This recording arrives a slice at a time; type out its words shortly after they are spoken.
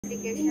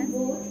applications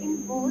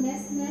in both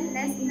national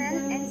and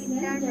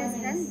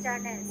international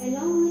journals,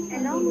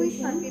 along with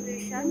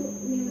contribution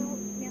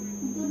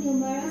to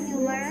numerous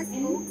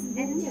books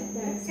and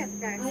book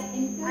chapters.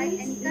 I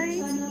encourage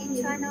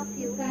each one of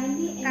you to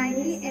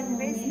kindly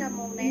embrace the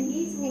moment,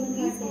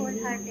 engage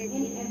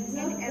wholeheartedly, and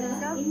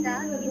absorb the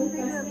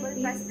invaluable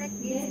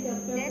perspectives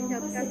that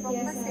Dr.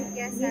 Pankaj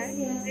Setia sir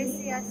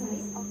graciously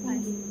offers.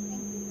 Thank you.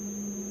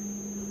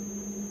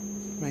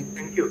 Mike.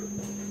 Thank you.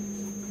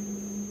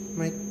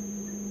 Mike.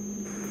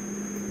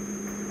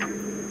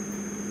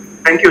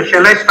 Thank you.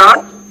 Shall I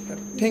start?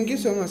 Thank you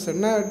so much, sir.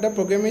 Now the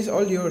program is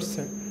all yours,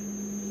 sir.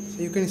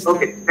 So you can start.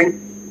 Okay.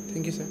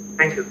 Thank you, sir.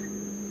 Thank you.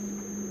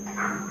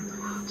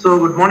 So,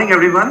 good morning,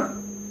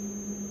 everyone.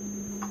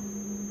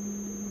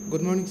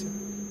 Good morning, sir.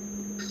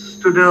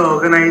 To the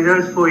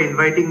organizers for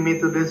inviting me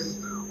to this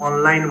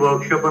online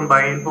workshop on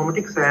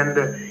bioinformatics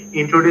and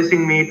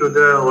introducing me to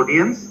the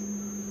audience.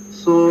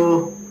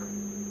 So,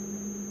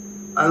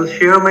 I'll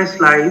share my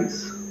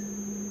slides.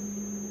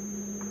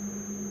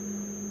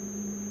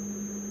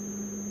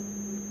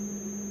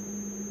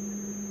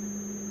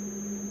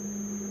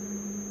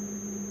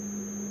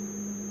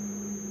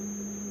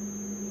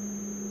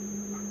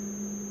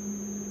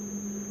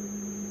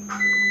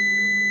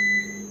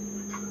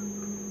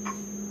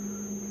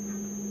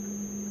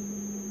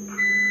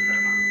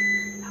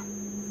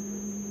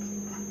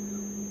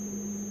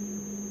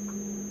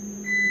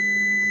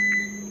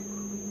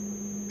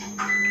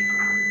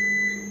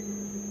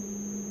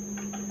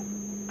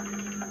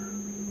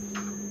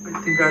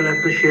 I think I'll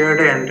have to share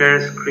the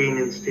entire screen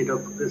instead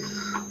of this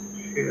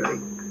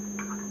sharing.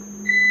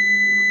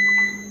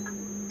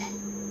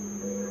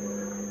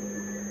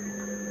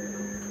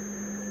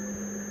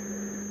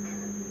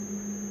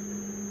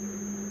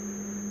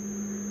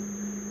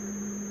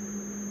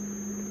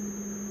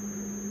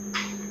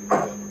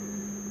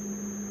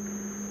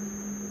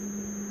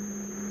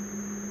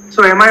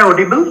 So am I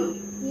audible?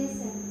 Yes,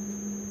 sir.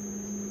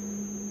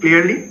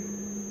 Clearly?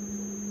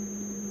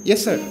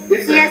 Yes, sir.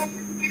 Yes.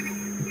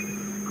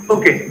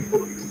 Okay,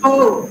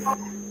 so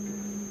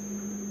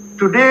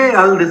today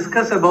I'll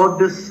discuss about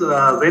this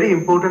very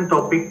important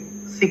topic,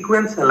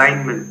 sequence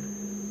alignment.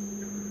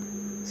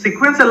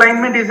 Sequence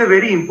alignment is a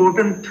very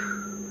important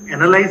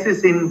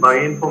analysis in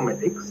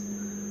bioinformatics.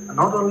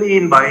 Not only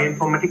in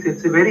bioinformatics,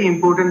 it's a very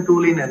important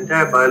tool in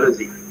entire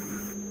biology.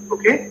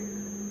 Okay,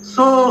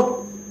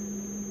 so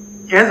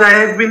as I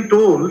have been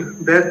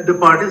told that the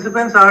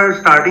participants are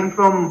starting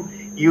from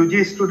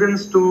UG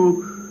students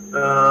to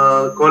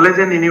college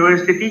and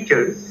university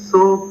teachers.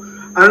 So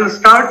I will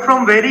start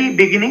from very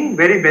beginning,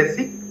 very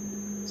basic,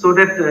 so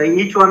that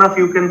each one of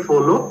you can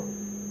follow.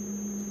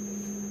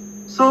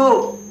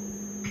 So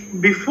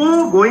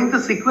before going to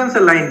sequence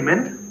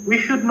alignment, we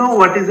should know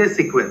what is a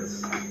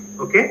sequence.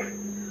 Okay.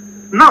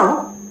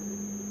 Now,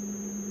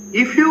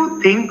 if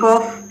you think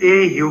of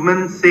a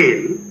human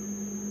cell,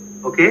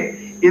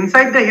 okay,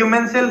 inside the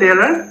human cell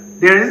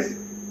there is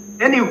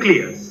a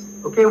nucleus.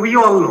 Okay, we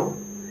all know,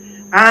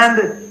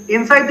 and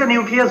inside the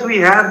nucleus we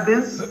have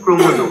these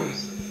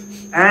chromosomes,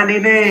 and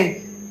in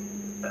a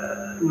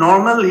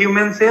normal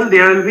human cell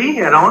there will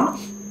be around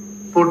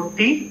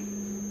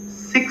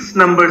 46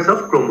 numbers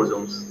of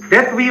chromosomes,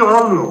 that we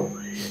all know,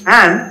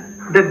 and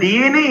the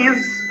DNA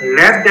is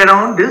wrapped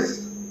around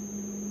this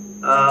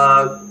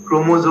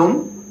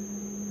chromosome.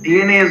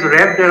 DNA is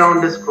wrapped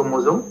around this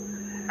chromosome,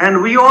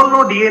 and we all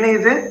know DNA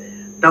is a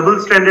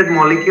double-stranded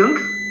molecule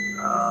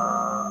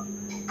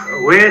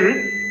where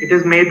it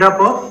is made up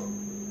of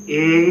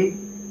A,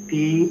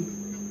 T,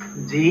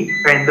 G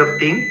kind of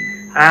thing,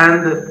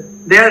 and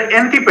they are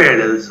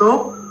anti-parallel.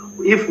 So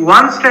if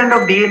one strand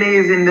of DNA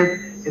is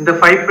in the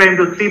 5'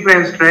 to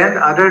 3' strand,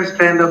 other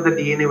strand of the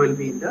DNA will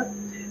be in the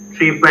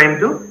 3'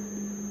 to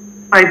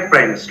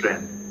 5'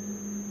 strand.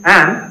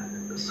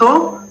 And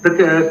so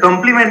the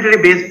complementary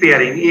base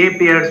pairing, A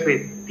pairs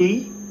with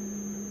T,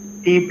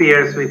 T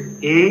pairs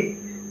with A,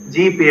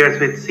 G pairs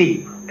with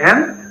C,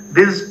 and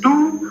these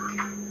two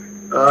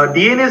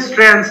DNA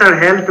strands are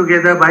held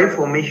together by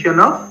formation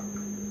of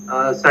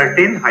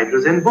certain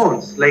hydrogen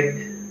bonds. Like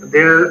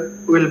there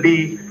will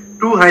be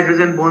 2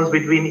 hydrogen bonds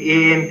between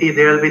A and T,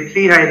 there will be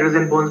 3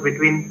 hydrogen bonds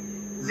between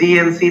Z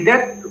and C,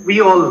 that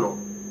we all know.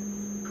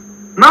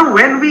 Now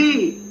when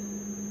we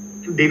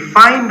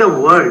define the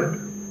word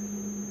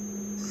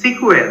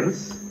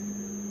sequence,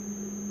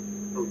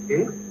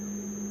 okay,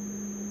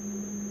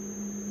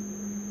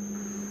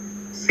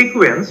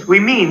 sequence, we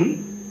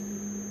mean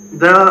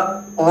the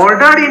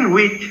order in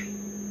which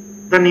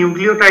the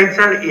nucleotides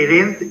are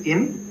arranged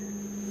in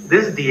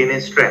this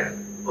DNA strand.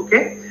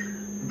 Okay,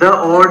 the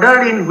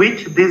order in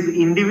which these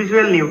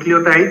individual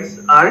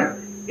nucleotides are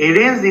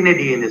arranged in a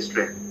DNA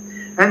strand.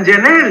 And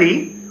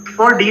generally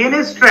for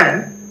DNA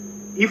strand,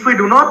 if we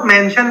do not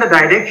mention the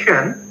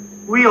direction,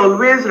 we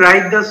always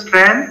write the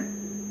strand,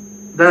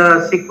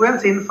 the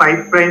sequence in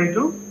 5'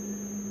 to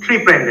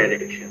 3'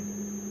 direction.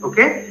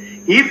 Okay,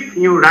 if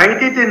you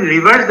write it in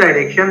reverse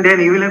direction, then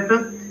you will have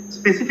to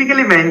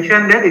specifically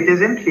mention that it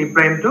is in 3'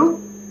 to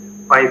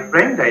 5'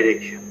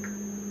 direction.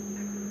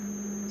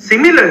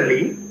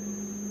 Similarly,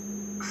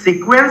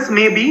 sequence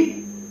may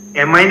be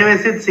amino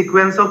acid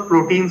sequence of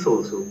proteins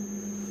also.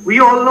 We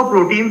all know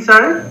proteins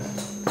are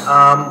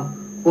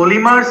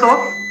polymers of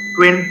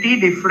 20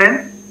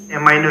 different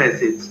amino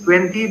acids.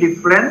 20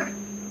 different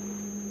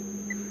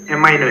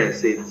amino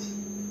acids.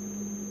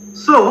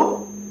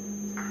 So,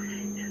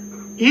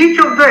 each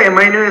of the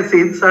amino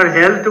acids are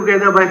held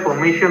together by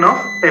formation of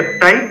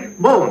peptide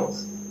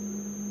bonds.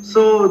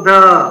 So,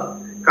 the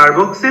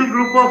carboxyl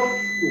group of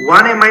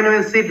one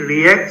amino acid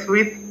reacts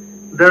with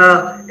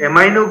the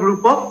amino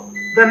group of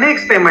the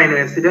next amino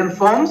acid and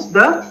forms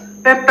the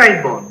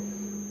peptide bond.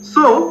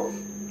 So,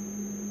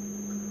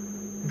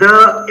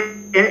 the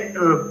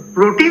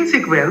protein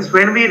sequence,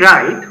 when we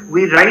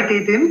write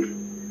it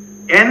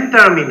in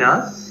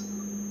N-terminus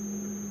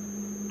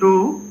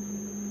to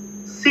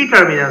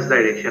C-terminus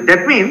direction.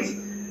 That means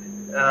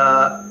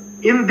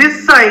in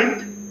this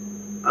side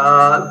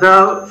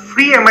the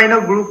free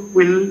amino group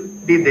will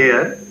be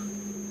there.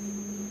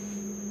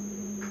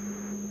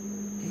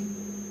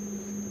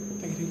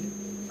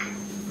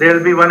 There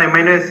will be one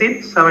amino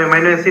acid, some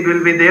amino acid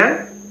will be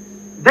there.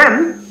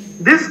 Then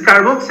this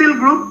carboxyl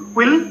group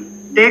will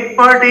take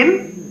part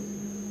in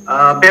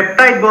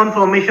peptide bond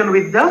formation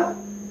with the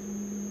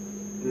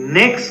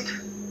next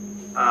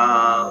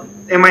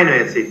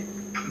amino acid,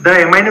 the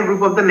amino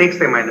group of the next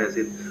amino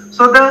acid.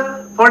 So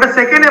for the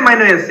second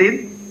amino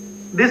acid,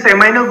 this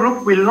amino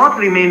group will not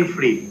remain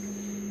free,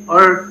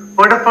 or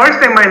for the first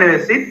amino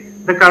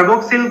acid, the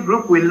carboxyl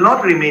group will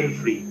not remain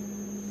free.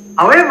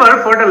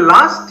 However, for the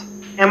last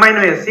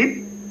amino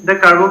acid, the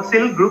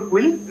carboxyl group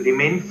will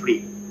remain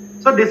free.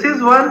 So this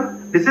is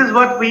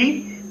what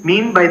we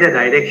mean by the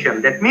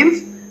direction. That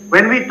means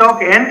when we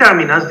talk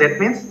N-terminus, that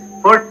means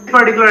for this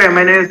particular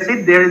amino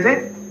acid there is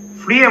a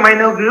free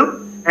amino group,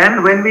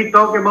 and when we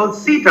talk about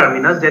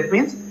C-terminus, that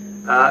means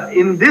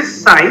in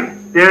this side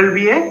there will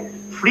be a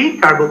free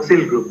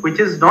carboxyl group which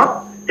is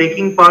not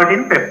taking part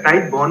in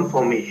peptide bond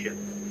formation.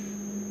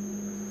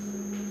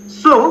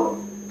 So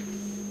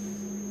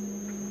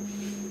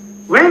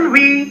when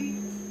we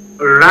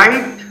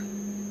write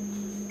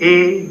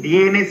a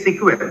DNA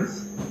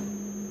sequence,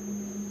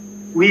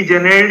 we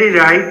generally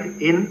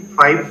write in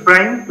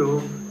 5'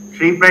 to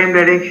 3'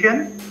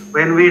 direction.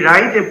 When we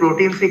write a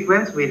protein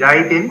sequence, we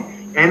write in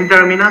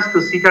N-terminus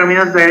to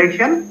C-terminus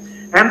direction.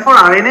 And for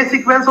RNA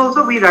sequence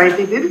also, we write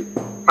it in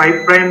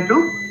 5'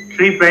 to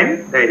 3'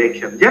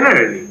 direction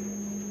generally.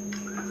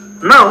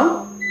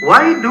 Now,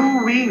 why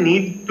do we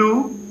need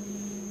to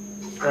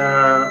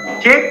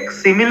check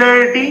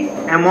similarity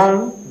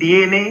among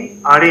DNA,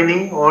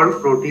 RNA or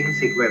protein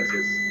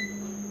sequences?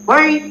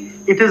 Why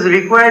it is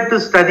required to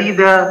study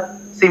the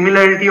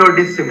similarity or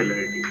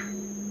dissimilarity?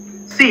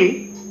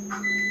 See,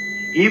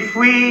 if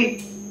we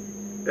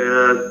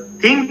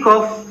think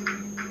of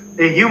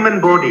a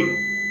human body,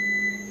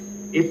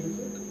 it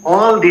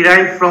all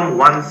derived from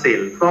one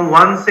cell. From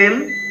one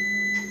cell,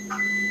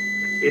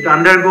 it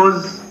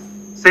undergoes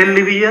cell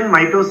division,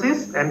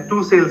 mitosis, and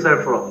two cells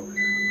are formed.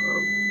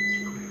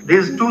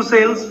 These two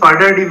cells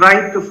further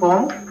divide to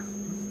form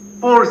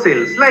 4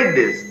 cells like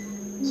this.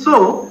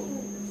 So,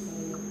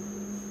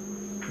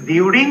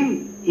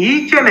 during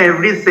each and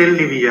every cell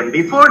division,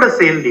 before the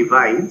cell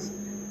divides,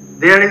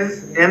 there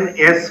is an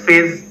S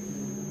phase,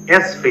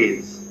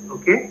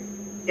 okay?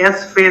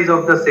 S phase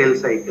of the cell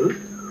cycle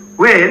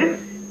where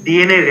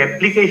DNA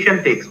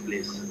replication takes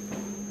place.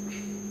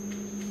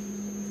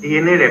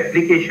 DNA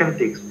replication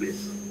takes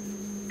place.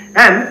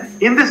 And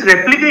in this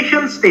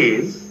replication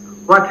stage,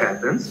 what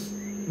happens?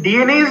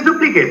 DNA is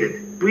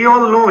duplicated. We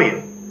all know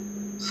it.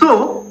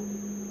 So,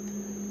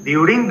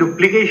 during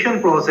duplication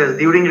process,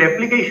 during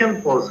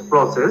replication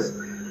process,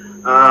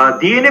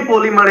 DNA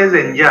polymerase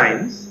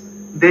enzymes,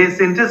 they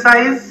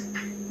synthesize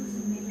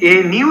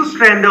a new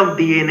strand of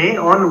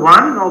DNA on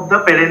one of the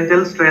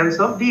parental strands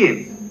of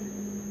DNA.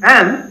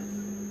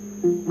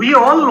 And we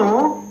all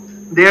know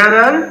there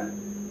are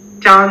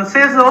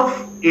chances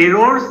of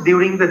errors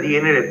during the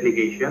DNA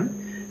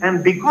replication,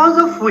 and because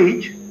of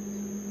which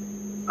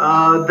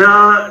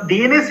the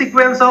DNA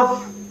sequence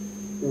of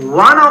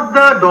one of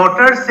the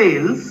daughter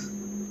cells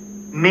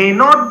may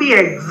not be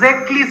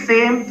exactly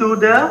same to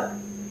the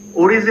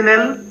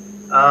original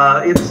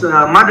its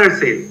mother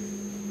cell.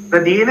 The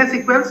DNA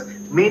sequence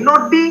may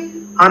not be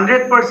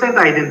 100%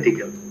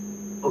 identical.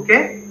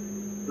 Okay?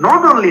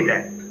 Not only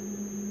that,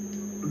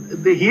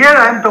 here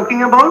I am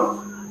talking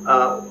about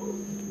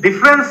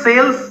different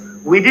cells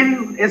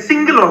within a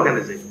single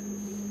organism.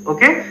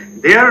 Okay?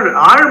 There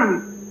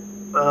are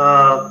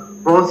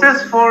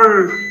process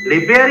for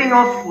repairing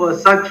of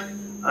such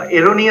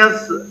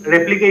erroneous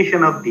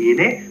replication of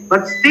DNA,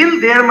 but still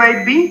there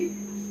might be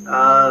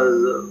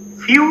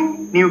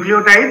few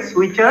nucleotides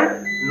which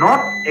are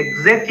not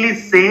exactly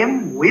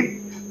same with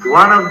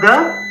one of the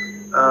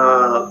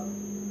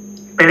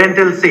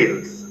parental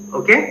cells.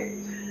 Okay?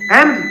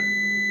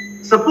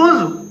 And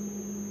suppose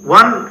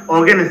one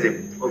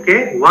organism,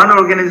 okay, one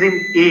organism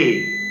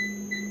A,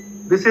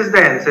 this is the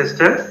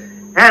ancestor,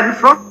 and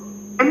from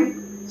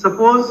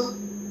suppose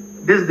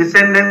these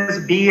descendants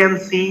B and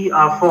C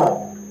are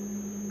formed.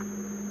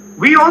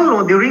 We all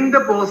know during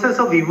the process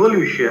of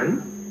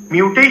evolution,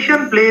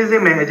 mutation plays a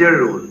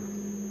major role.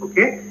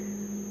 Okay,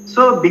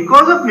 so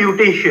because of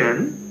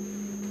mutation,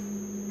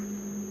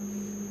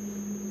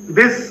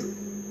 this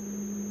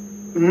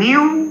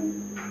new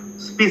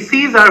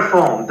species are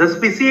formed. The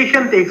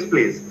speciation takes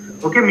place.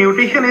 Okay,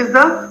 mutation is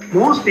the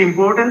most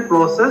important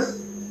process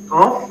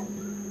of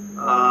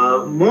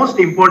most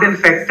important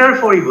factor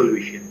for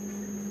evolution.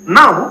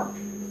 Now,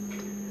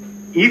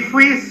 if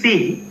we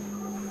see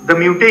the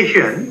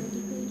mutation,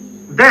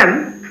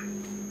 then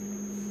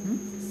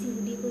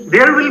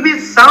there will be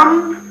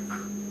some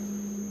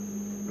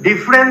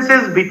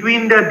differences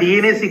between the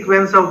DNA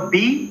sequence of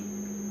B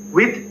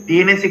with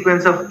DNA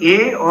sequence of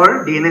A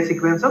or DNA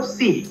sequence of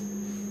C.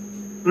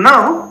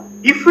 Now,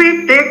 if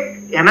we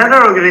take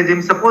another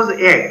organism, suppose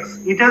X,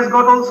 it has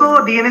got also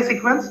a DNA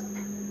sequence.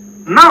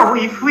 Now,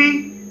 if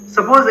we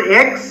suppose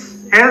X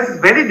has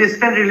very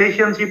distant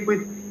relationship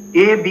with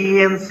A,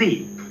 B and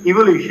C,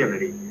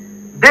 evolutionary,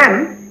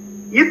 then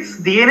its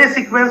DNA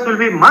sequence will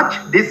be much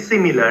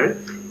dissimilar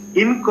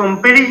in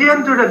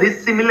comparison to the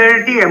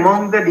dissimilarity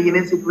among the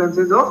DNA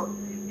sequences of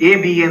A,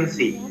 B and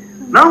C.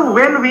 Now,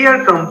 when we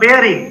are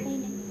comparing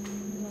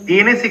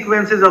DNA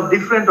sequences of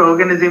different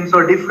organisms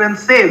or different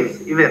cells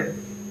even,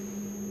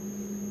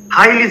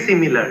 highly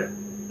similar,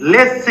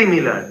 less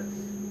similar.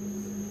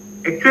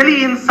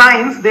 Actually in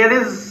science there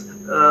is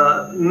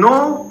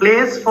no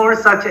place for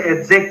such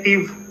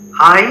adjective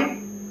high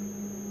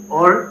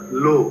or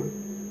low.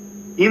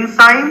 In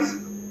science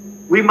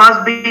we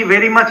must be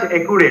very much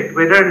accurate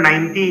whether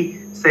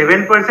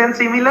 97%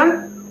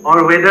 similar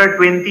or whether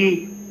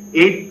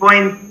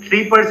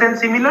 28.3%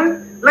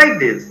 similar, like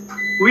this.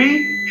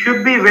 We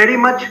should be very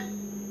much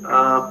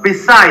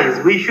precise,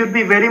 we should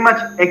be very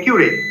much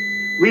accurate.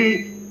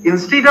 We,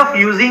 instead of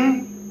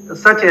using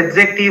such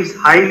adjectives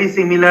highly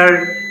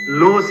similar,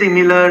 low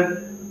similar,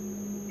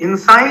 in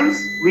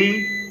science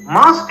we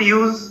must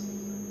use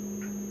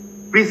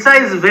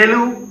precise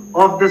value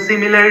of the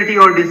similarity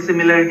or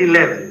dissimilarity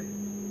level.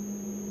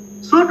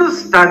 So to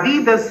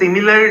study the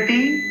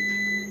similarity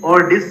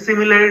or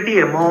dissimilarity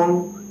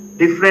among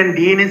different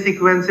DNA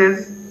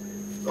sequences,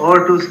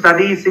 or to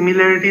study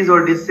similarities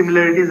or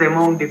dissimilarities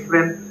among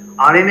different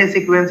RNA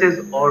sequences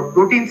or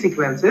protein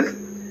sequences,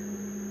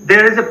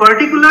 there is a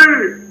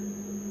particular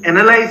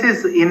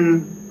analysis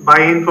in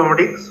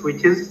bioinformatics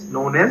which is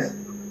known as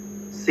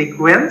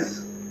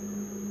sequence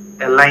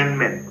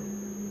alignment.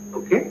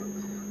 Okay,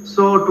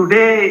 so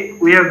today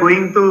we are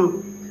going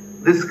to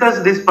discuss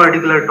this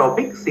particular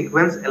topic,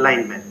 sequence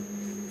alignment.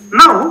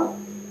 Now,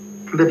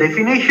 the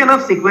definition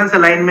of sequence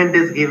alignment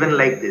is given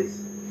like this.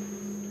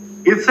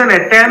 It's an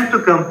attempt to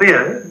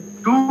compare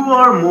two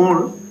or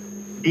more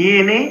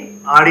DNA,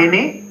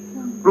 RNA,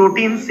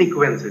 protein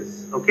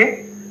sequences.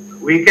 Okay,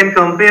 we can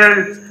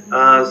compare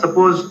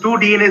suppose 2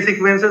 DNA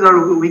sequences,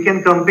 or we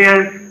can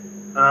compare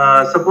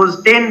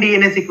suppose 10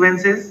 DNA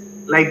sequences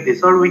like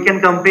this, or we can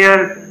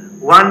compare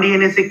one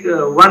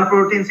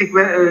protein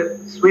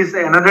sequence with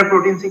another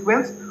protein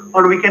sequence,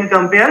 or we can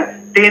compare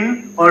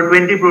 10 or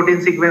 20 protein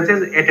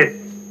sequences at a time.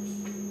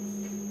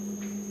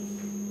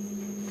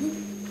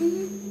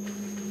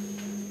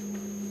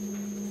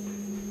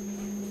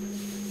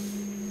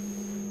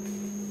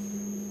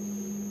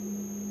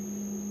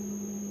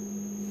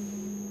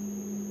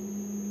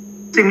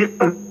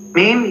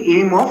 Main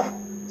aim of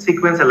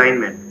sequence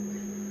alignment.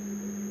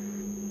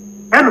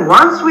 And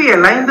once we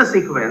align the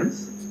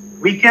sequence,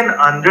 we can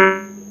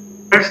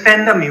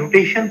understand the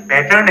mutation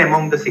pattern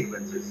among the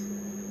sequences.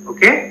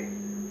 Okay,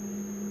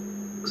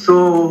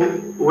 so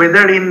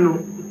whether in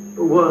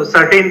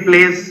certain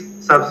place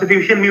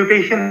substitution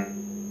mutation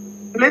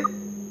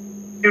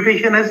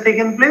has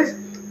taken place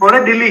or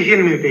a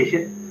deletion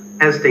mutation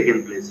has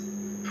taken place.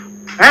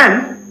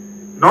 And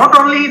not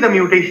only the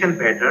mutation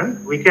pattern,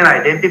 we can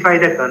identify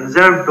the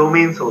conserved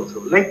domains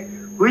also, like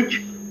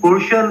which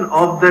portion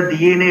of the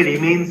DNA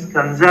remains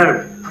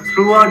conserved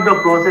throughout the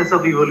process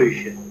of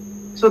evolution.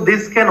 So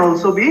this can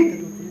also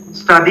be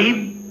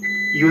studied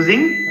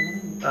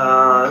using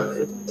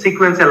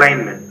sequence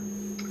alignment.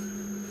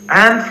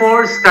 And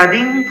for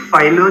studying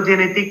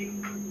phylogenetic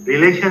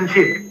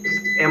relationships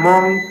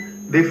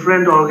among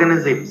different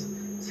organisms,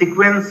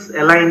 sequence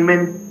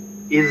alignment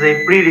is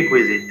a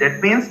prerequisite.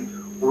 That means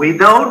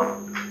without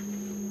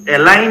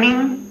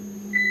aligning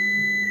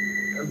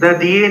the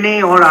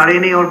DNA or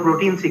RNA or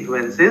protein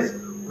sequences,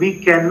 we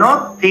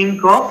cannot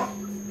think of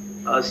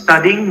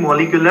studying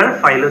molecular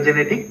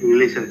phylogenetic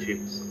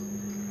relationships.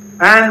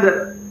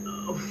 And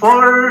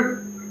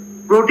for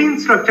protein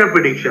structure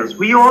predictions,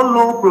 we all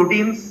know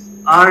proteins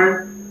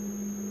are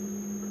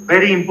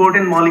very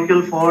important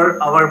molecule for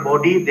our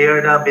body. They are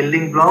the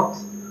building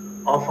blocks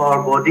of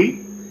our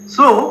body.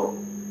 So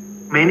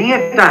many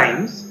a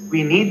times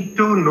we need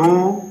to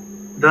know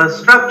the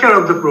structure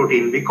of the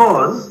protein,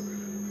 because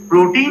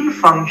protein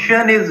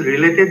function is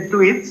related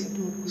to its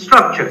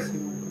structure.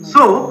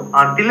 So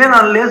until and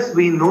unless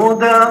we know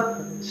the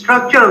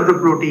structure of the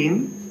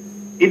protein,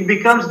 it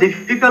becomes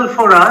difficult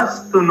for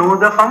us to know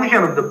the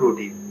function of the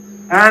protein.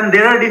 And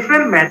there are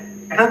different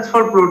methods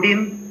for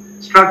protein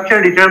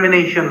structure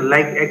determination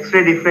like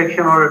X-ray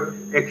diffraction or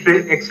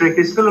X-ray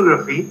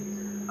crystallography,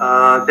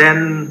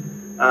 then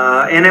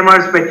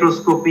NMR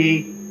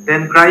spectroscopy,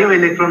 then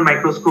cryo-electron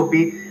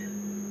microscopy.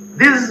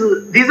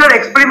 These are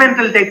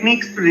experimental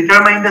techniques to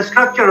determine the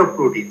structure of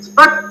proteins.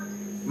 But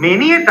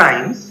many a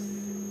times,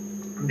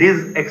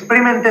 these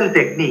experimental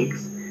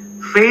techniques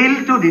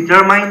fail to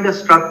determine the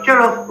structure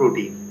of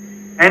protein.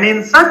 And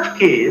in such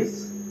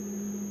case,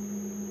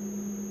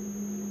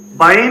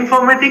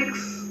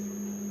 bioinformatics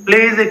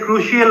plays a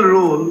crucial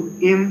role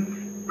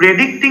in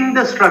predicting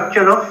the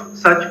structure of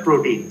such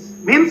proteins.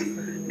 Means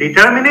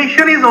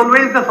determination is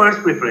always the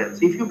first preference.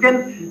 If you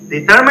can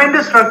determine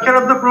the structure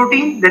of the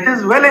protein, that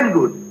is well and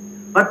good.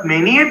 But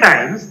many a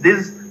times,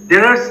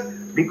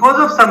 because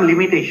of some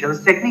limitations,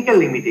 technical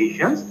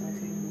limitations,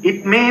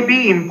 it may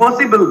be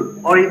impossible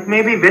or it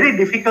may be very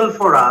difficult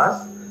for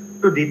us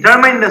to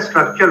determine the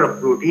structure of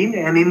protein,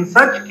 and in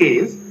such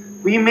case,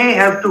 we may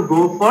have to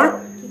go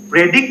for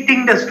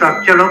predicting the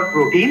structure of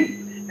protein.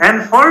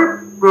 And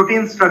for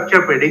protein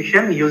structure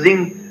prediction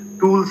using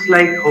tools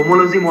like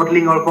homology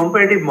modeling or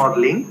comparative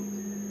modeling,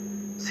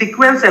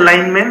 sequence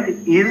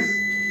alignment is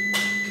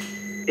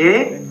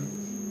a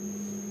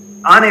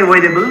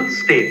unavoidable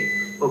state.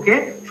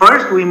 Okay,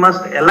 first we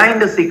must align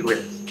the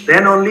sequence,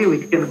 then only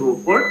we can go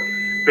for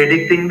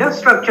predicting the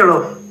structure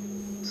of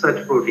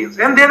such proteins.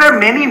 And there are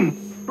many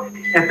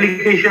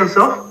applications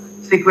of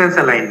sequence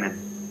alignment.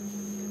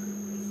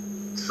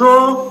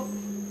 So,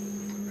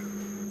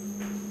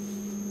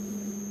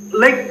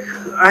 like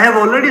I have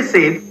already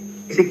said,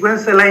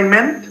 sequence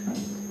alignment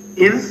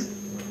is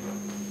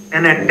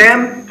an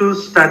attempt to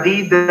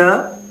study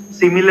the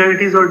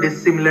similarities or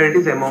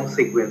dissimilarities among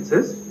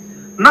sequences.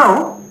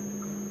 Now,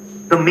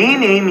 the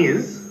main aim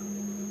is,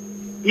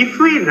 if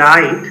we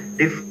write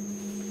different,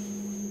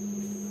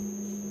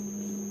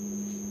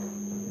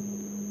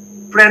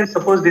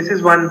 suppose this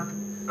is one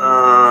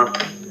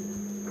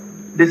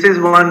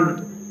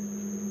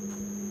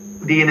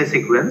DNA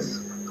sequence,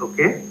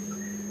 okay?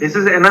 This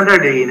is another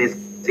DNA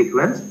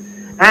sequence,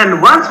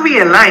 and once we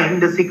align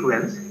the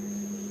sequence,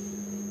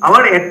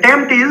 our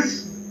attempt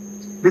is,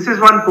 this is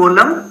one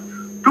column,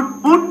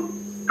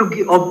 to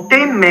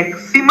obtain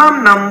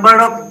maximum number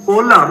of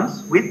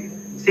columns with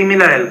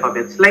similar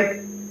alphabets.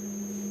 Like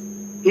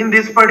in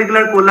this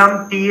particular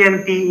column, T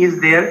and T is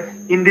there.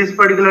 In this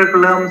particular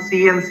column,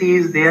 C and C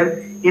is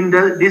there. In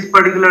this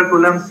particular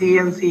column, C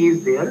and C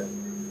is there.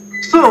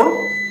 So,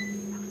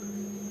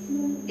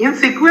 in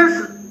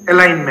sequence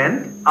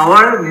alignment,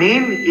 our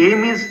main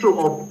aim is to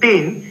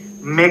obtain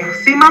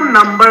maximum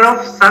number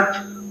of such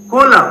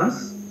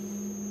columns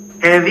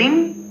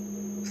having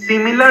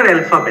similar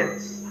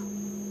alphabets.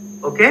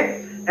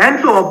 Okay, and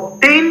to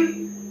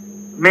obtain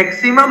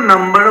maximum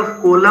number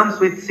of columns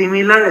with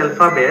similar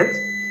alphabets,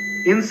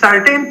 in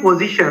certain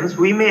positions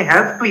we may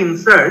have to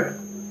insert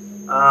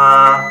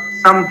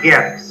some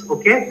gaps.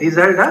 Okay, these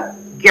are the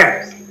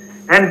gaps,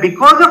 and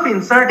because of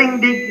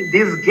inserting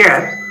these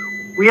gaps,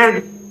 we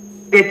are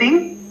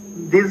getting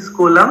these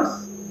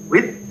columns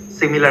with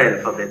similar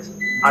alphabets.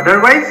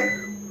 Otherwise,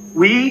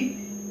 we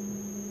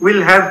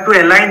will have to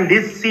align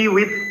this C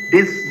with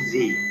this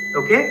G,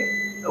 okay,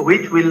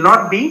 which will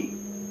not be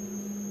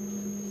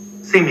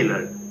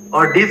similar,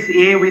 or this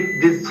A with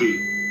this G.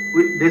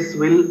 This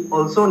will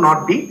also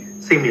not be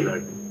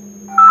similar.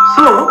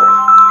 So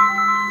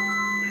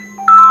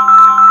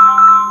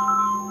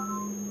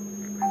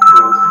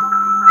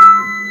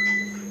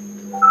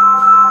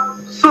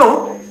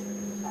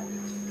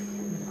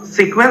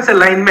sequence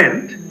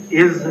alignment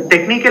is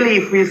technically,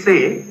 if we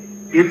say,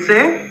 it's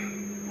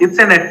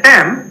an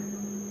attempt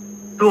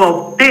to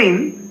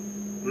obtain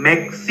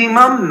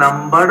maximum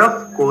number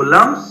of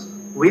columns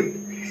with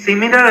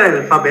similar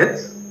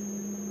alphabets,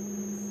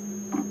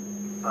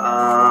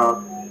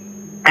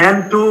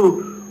 and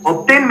to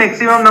obtain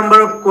maximum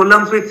number of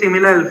columns with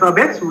similar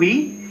alphabets,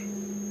 we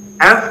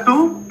have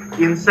to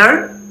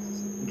insert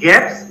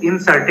gaps in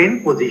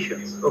certain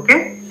positions.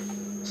 Okay,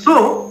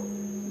 so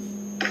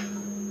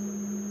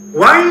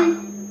why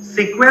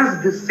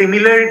sequence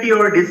similarity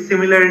or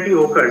dissimilarity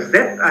occurs,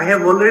 that I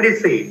have already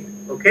said.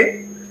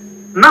 Okay,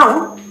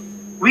 now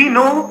we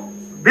know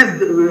this,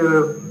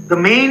 the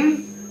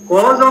main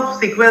cause of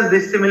sequence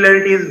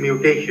dissimilarity is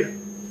mutation,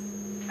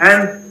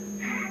 and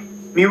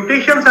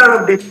mutations are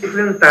of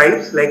different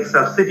types, like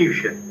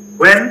substitution,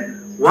 when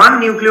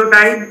one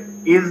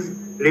nucleotide is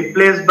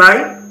replaced by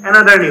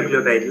another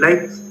nucleotide.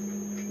 Like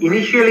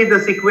initially the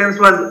sequence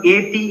was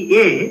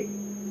ATA,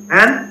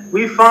 and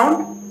we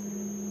found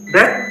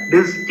that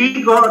this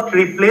T got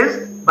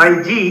replaced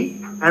by G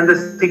and the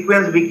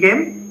sequence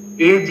became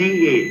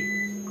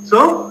AGA.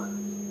 So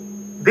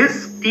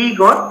this T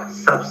got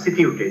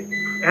substituted.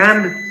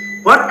 And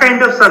what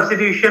kind of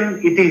substitution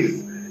it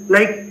is?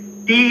 Like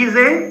T is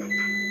a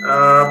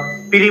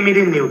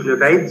pyrimidine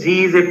nucleotide,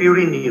 G is a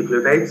purine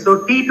nucleotide.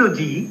 So T to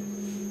G,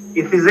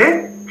 it is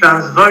a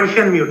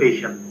transversion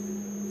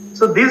mutation.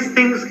 So these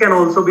things can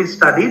also be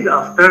studied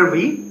after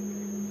we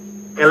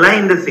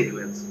align the sequence.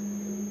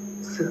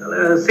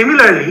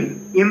 Similarly,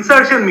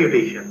 insertion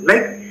mutation,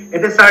 like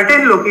at a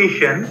certain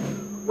location,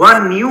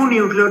 one new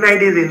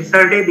nucleotide is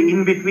inserted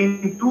in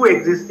between two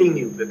existing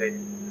nucleotides.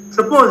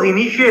 Suppose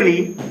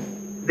initially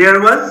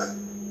there was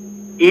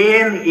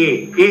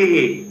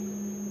AA,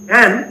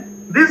 and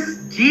this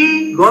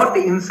G got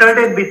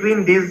inserted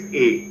between this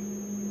A.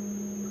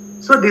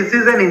 So this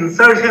is an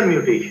insertion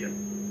mutation.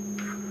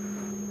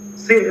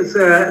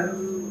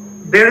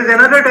 There is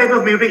another type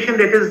of mutation,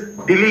 that is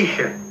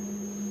deletion.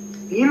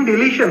 In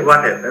deletion,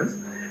 what happens?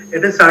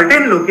 At a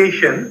certain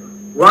location,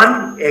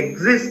 one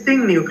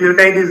existing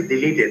nucleotide is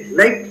deleted.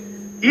 Like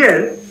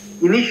here,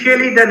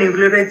 initially the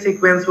nucleotide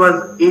sequence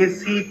was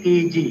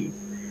ACTG.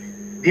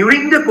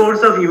 During the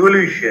course of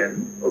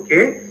evolution,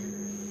 okay,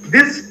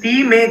 this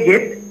T may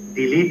get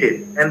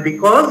deleted, and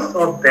because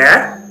of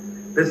that,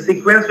 the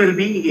sequence will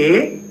be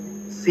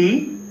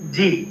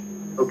ACG.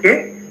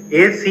 Okay,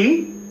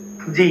 ACG.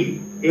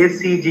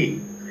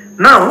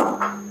 Now,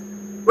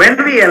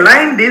 when we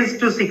align these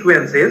two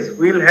sequences,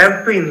 we'll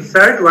have to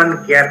insert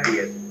one gap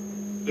here.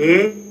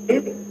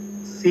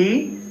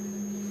 AC,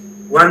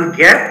 one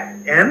gap,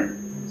 and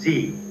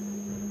G.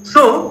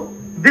 So,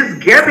 this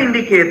gap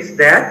indicates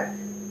that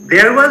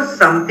there was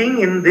something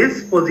in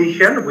this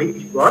position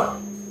which got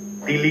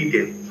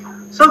deleted.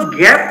 So,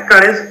 gap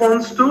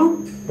corresponds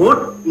to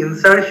both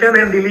insertion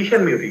and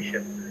deletion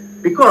mutation.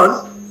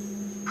 Because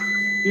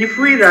if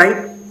we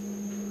write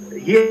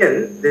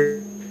here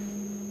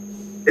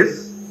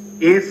this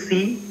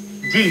ACG,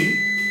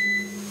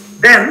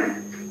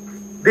 then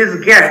this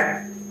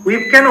gap,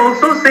 we can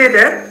also say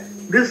that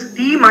this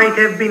T might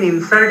have been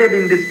inserted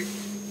in this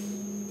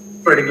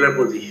particular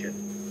position.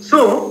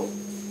 So,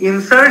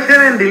 insertion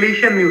and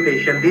deletion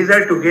mutation, these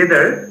are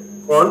together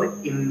called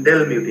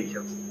indel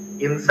mutations.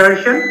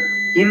 Insertion,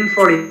 in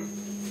for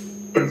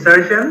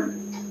insertion,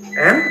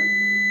 and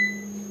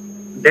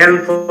del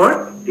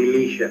for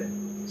deletion.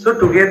 So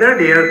together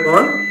they are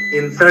called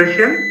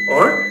insertion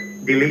or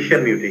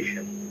deletion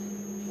mutation.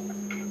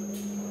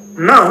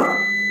 Now,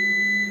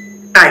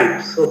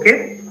 types,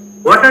 okay?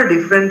 What are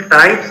different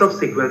types of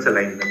sequence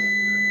alignment?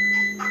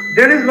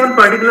 There is one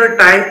particular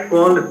type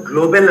called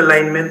global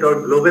alignment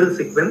or global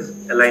sequence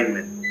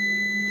alignment.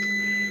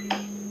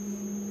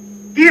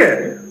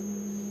 Here,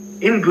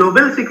 in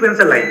global sequence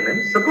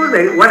alignment, suppose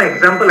one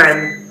example I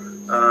am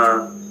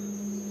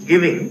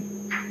giving.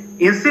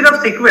 Instead of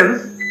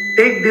sequence,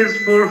 take these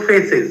four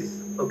faces,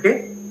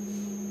 okay?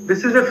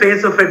 This is the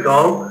face of a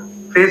dog,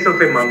 face of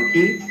a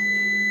monkey,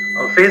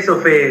 face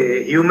of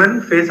a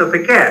human, face of a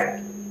cat.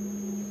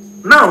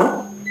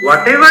 Now,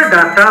 whatever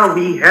data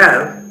we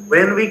have,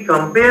 when we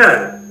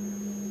compare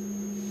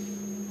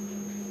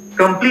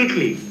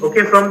completely,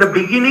 okay, from the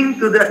beginning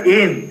to the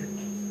end,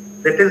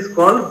 that is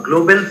called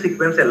global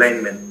sequence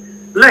alignment.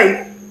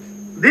 Like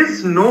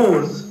this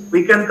nose,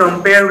 we can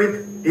compare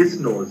with this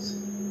nose,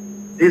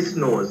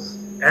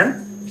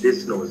 and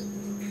this nose,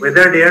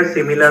 whether they are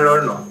similar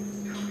or not.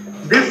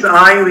 This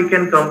eye we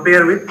can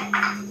compare with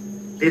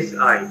this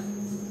eye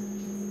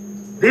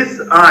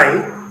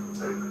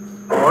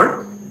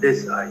or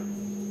this eye.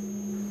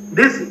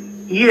 This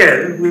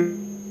ear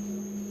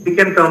we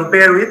can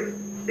compare with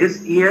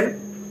this ear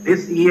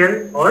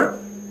or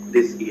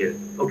this ear.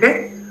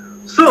 Okay,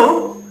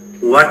 so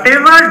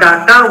whatever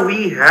data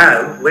we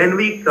have, when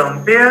we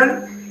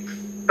compare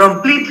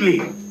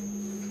completely,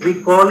 we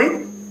call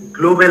it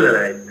global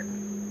alignment.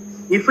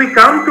 If we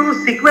come to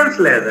sequence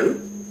level,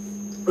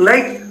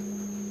 like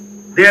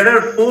there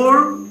are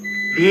 4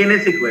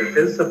 DNA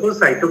sequences. Suppose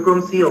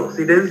cytochrome C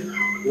oxidase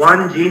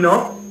one gene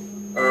of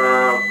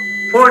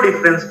 4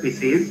 different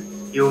species: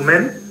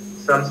 human,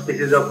 some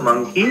species of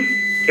monkey,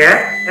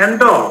 cat, and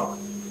dog.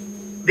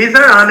 These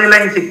are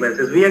unaligned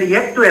sequences. We are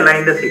yet to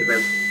align the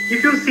sequence.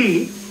 If you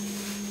see,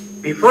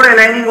 before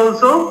aligning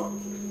also,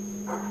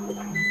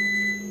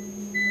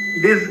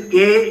 this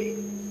A,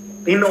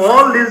 in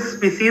all these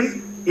species,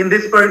 in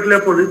this particular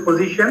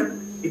position,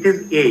 it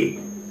is A.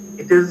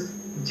 It is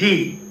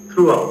G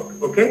throughout,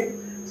 okay?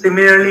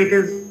 Similarly, it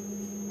is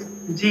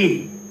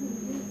G.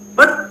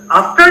 But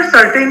after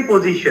certain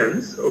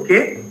positions,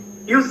 okay,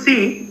 you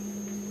see,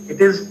 it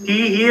is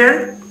T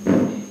here,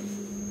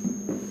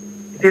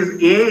 it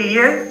is A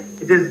here,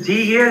 it is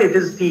G here, it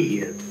is T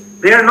here.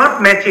 They are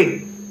not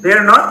matching. They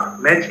are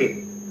not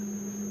matching.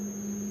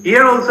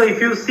 Here also,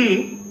 if you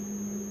see,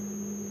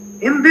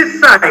 in this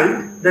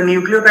side, the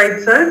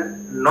nucleotides are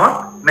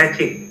not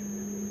matching.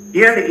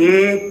 Here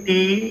A,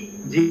 T,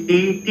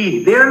 G,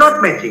 T, they are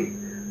not matching.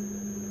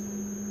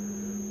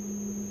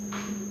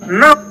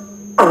 Now,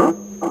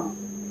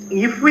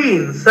 if we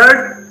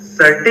insert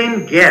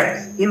certain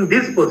gaps in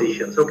these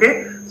positions,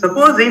 okay,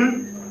 suppose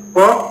in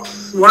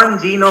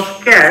COX1 gene of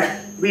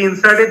cat, we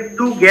inserted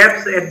 2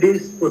 gaps at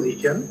this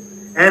position,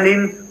 and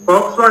in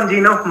COX1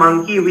 gene of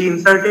monkey, we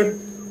inserted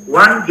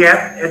 1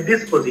 gap at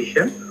this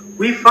position.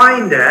 We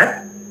find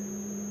that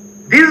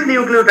these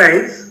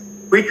nucleotides,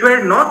 which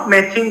were not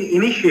matching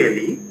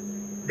initially,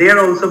 they are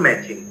also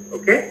matching,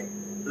 okay,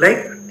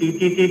 like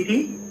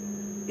TTTT,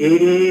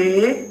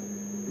 AAA,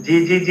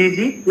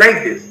 GGGG,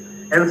 like this,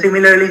 and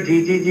similarly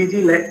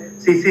GGGG, like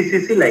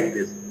CCCC, like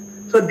this.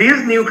 So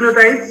these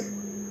nucleotides,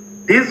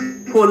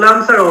 these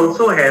columns are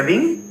also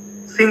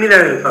having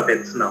similar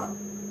alphabets now.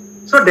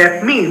 So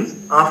that means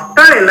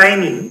after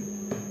aligning,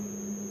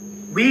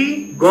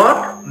 we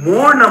got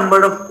more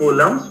number of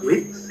columns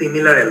with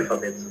similar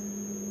alphabets.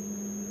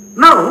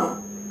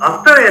 Now,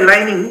 after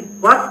aligning,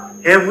 what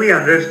have we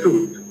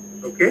understood?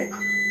 Okay,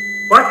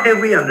 what have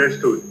we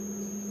understood?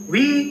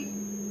 We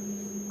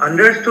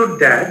understood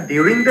that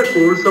during the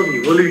course of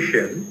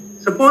evolution,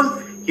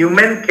 suppose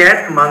human,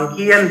 cat,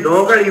 monkey and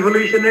dog are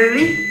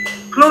evolutionarily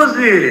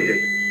closely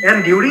related,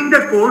 and during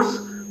the course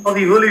of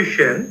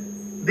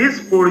evolution, this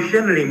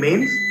portion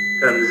remains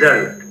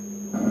conserved.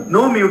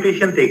 No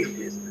mutation takes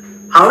place.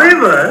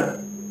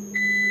 However,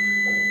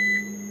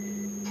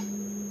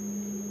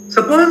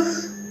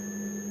 suppose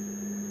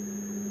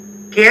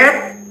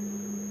cat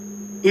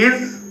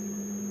is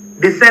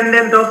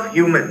descendant of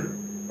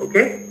human,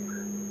 okay?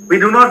 We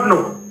do not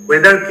know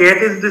whether cat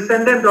is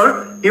descendant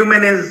or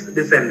human is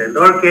descendant,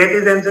 or cat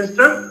is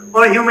ancestor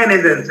or human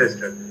is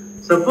ancestor.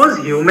 Suppose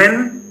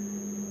human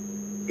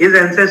is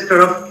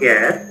ancestor of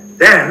cat,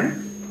 then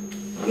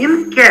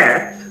in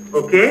cat,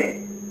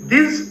 okay,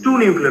 these two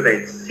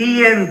nucleotides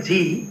C and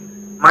G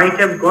might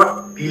have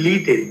got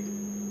deleted,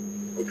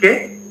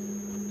 okay?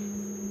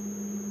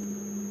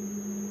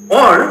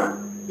 Or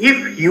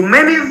if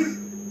human is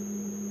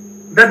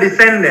the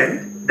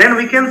descendant, then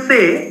we can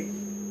say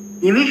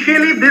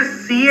initially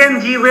this C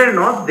and G were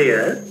not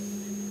there,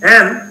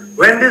 and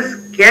when this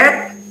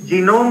cat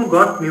genome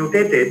got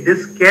mutated,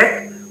 this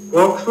cat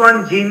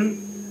COX1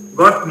 gene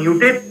got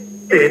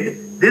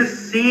mutated,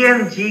 this C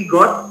and G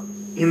got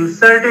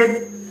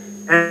inserted,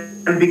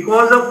 and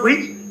because of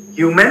which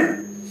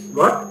human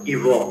got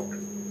evolved.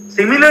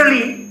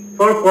 Similarly,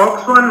 for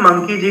COX1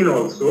 monkey gene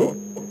also,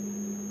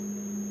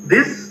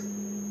 this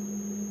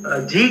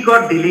G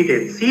got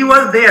deleted. C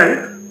was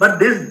there, but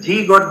this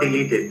G got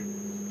deleted.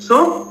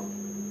 So,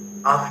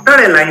 after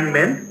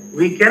alignment,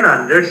 we can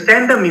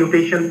understand the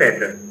mutation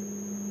pattern.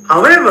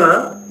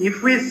 However,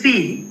 if we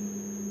see,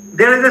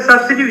 there is a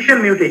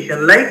substitution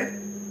mutation, like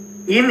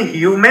in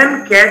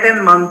human, cat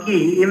and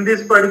monkey in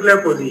this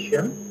particular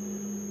position,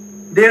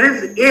 there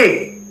is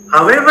A.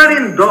 However,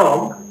 in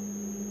dog,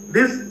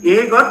 this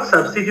A got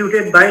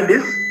substituted by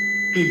this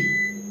T.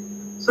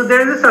 So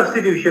there is a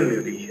substitution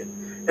mutation.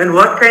 And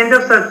what kind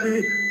of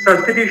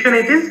substitution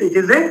it is? It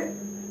is a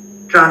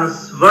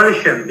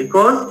transversion,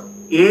 because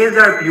A's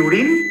are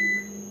purine,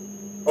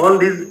 all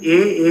these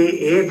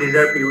A, these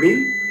are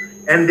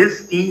purine, and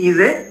this T is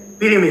a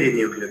pyrimidine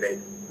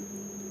nucleotide.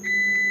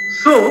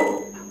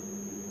 So,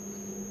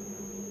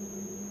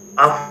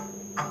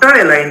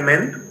 after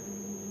alignment,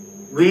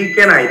 we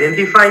can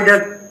identify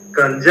the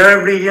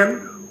conserved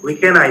region, we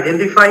can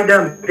identify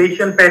the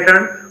mutation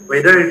pattern,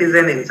 whether it is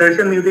an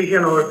insertion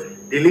mutation or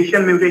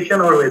deletion mutation,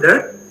 or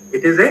whether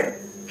it is a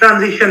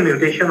transition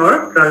mutation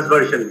or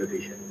transversion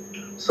mutation.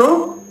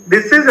 So,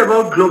 this is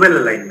about global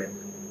alignment.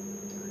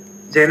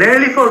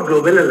 Generally for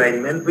global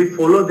alignment, we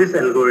follow this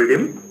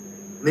algorithm,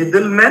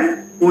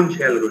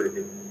 Needleman-Wunsch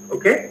algorithm,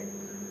 okay?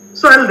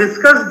 So, I'll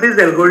discuss these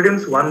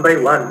algorithms one by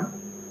one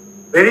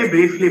very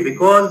briefly,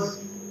 because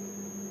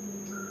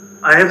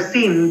I have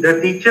seen the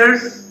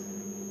teachers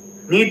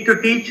need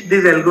to teach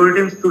these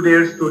algorithms to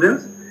their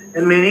students,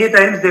 and many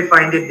times they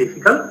find it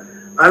difficult.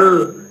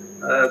 I'll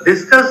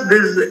discuss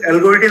this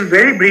algorithm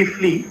very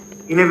briefly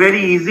in a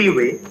very easy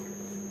way.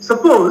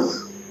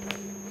 Suppose,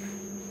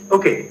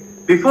 okay,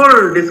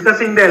 before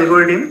discussing the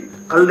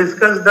algorithm, I'll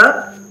discuss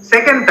the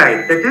second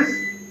type, that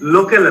is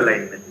local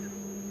alignment.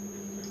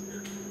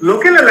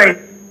 Local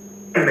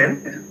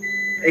alignment,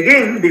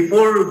 again,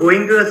 before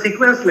going to the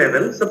sequence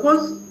level,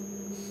 suppose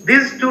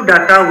these two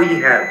data we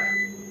have.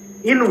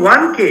 In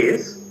one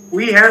case,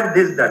 we have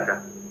this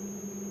data,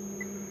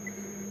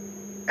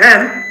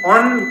 and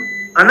on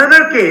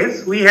another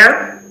case, we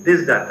have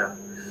this data.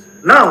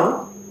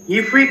 Now,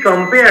 if we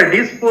compare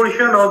this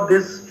portion of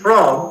this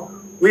frog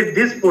with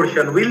this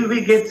portion, will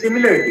we get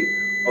similarity?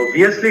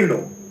 Obviously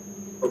no,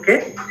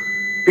 okay?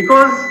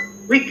 Because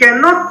we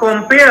cannot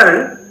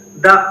compare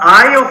the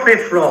eye of a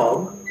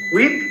frog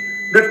with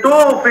the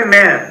toe of a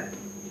man,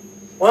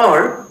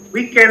 or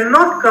we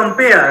cannot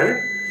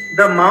compare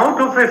the mouth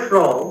of a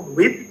frog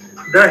with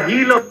the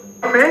heel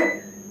of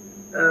a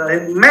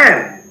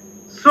man.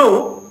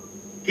 So,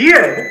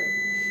 here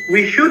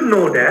we should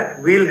know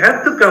that we'll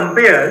have to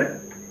compare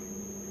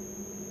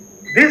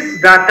this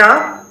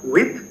data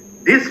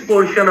with this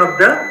portion of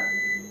the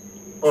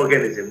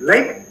organism.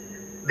 Like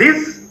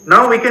this,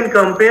 now we can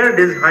compare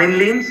these hind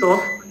limbs of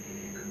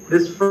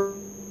this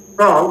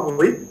frog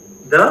with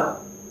the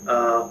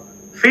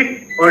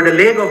feet or the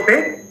leg of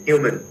a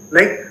human.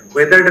 Like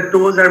whether the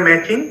toes are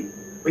matching,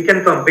 we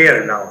can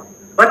compare now.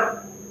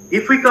 But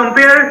if we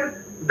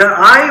compare the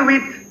eye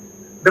with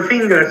the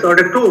fingers or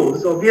the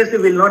toes, obviously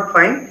we will not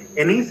find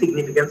any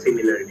significant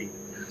similarity.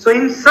 So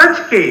in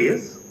such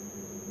case,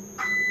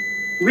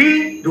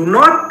 we do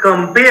not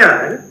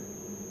compare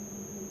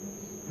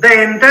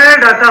the entire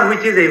data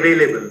which is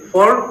available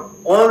for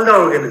all the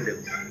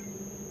organisms.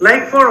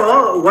 Like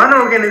for one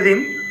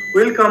organism,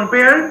 we will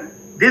compare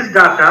this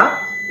data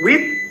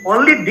with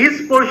only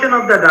this portion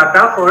of the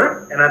data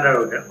for another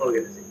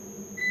organism.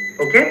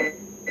 Okay?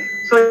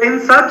 So in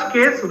such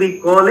case, we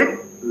call it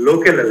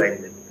local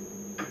alignment.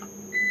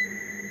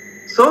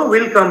 So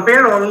we'll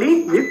compare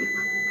only with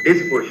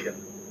this portion.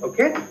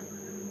 Okay?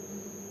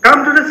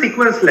 Come to the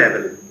sequence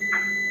level.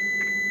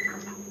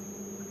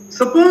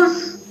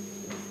 Suppose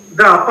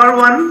the upper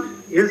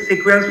one is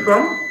sequenced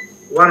from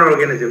one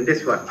organism,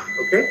 this one.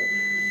 Okay?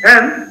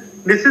 And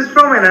this is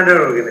from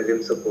another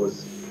organism,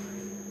 suppose.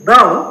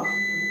 Now,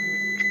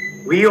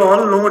 we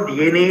all know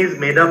DNA is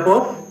made up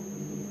of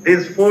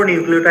these 4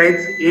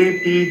 nucleotides A,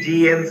 T,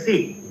 G and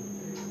C.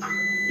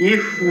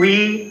 If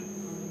we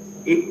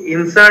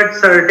insert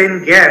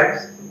certain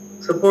gaps,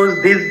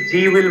 suppose this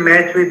G will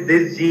match with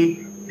this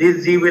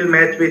G will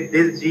match with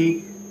this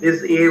G,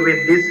 this A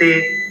with this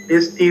A,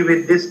 this T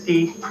with this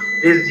T,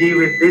 this G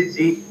with this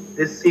G,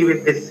 this C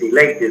with this C,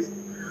 like this.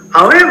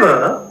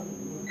 However,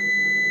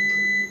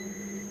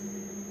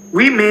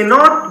 we may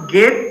not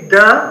get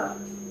the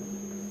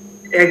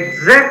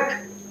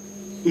exact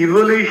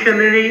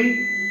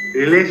evolutionary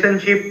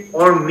relationship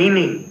or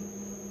meaning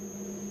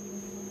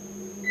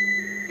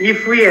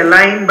if we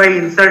align by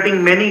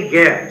inserting many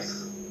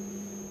gaps.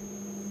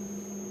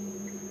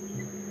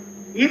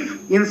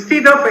 If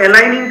instead of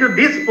aligning to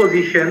this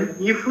position,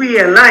 if we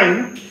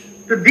align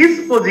to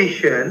this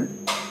position,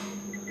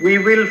 we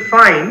will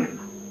find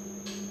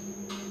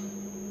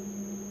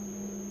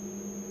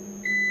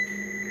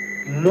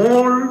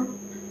more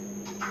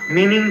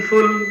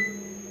meaningful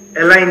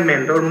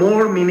alignment or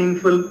more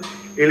meaningful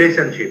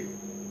relationship.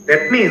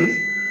 That means,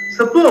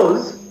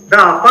 suppose the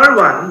upper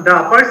one, the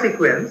upper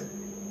sequence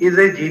is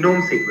a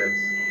genome sequence.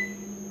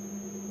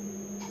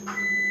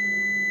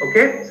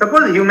 Okay,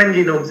 suppose human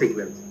genome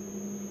sequence.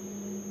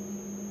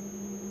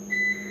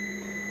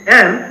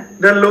 And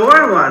the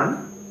lower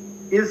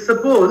one is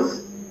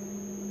suppose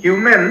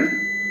human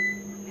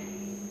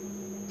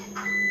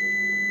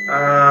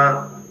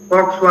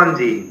COX-1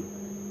 gene.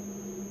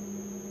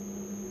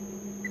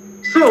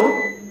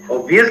 So,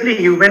 obviously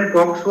human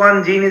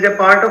COX-1 gene is a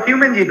part of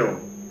human genome.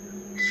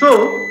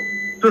 So,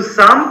 to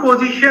some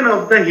position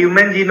of the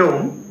human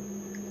genome,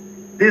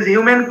 this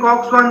human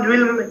COX-1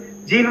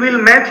 gene will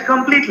match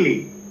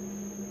completely.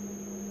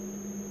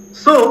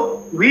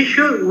 So,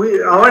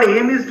 our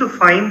aim is to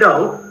find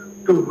out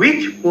to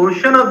which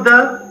portion of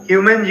the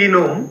human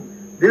genome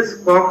this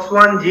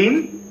COX-1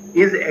 gene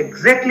is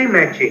exactly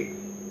matching.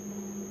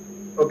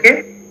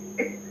 Okay?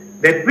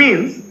 That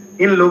means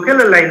in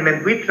local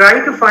alignment, we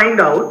try to find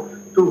out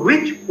to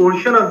which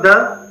portion of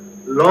the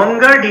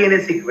longer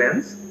DNA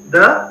sequence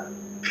the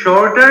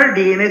shorter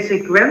DNA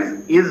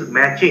sequence is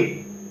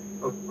matching.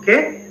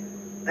 Okay?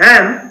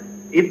 And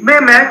it may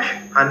match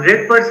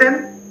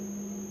 100%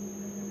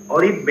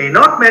 or it may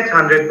not match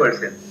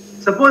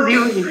 100%. Suppose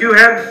if you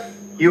have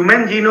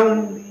human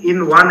genome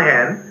in one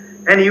hand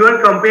and you are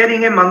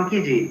comparing a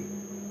monkey gene,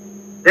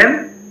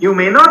 then you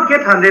may not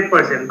get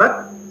 100%,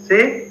 but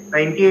say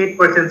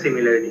 98%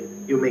 similarity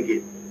you may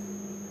get.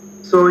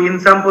 So in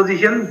some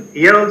position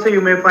here also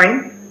you may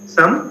find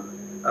some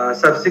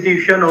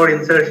substitution or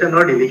insertion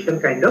or deletion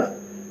kind of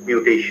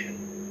mutation.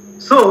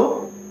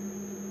 So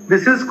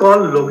this is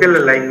called local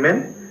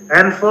alignment,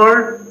 and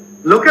for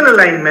local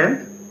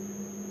alignment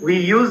we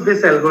use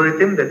this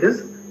algorithm, that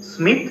is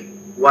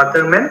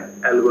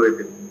Smith-Waterman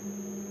algorithm.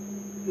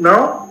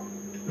 Now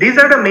these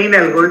are the main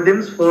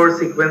algorithms for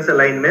sequence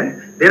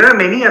alignment. There are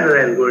many other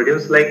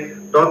algorithms, like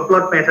dot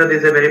plot method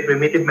is a very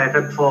primitive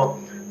method for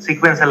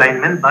sequence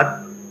alignment,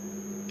 but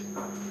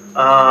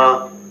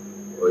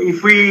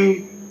if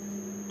we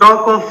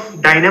talk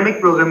of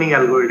dynamic programming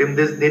algorithm,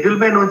 this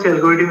Needleman-Wunsch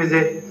algorithm is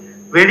a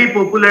very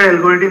popular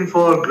algorithm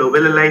for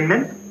global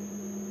alignment.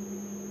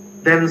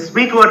 Then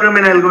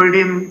Smith-Waterman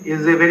algorithm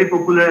is a very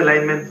popular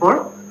alignment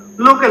for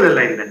local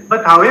alignment.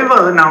 But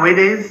however,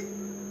 nowadays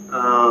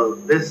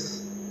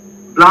this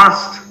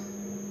BLAST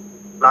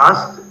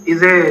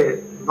is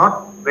a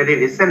not very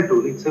recent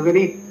tool, it's a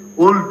very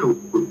old tool.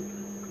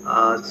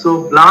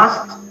 So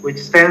BLAST, which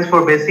stands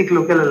for Basic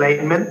Local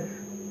Alignment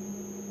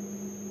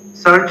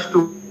Search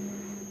Tool,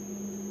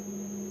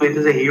 it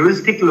is a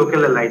heuristic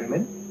local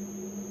alignment.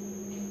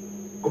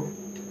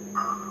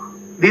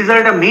 These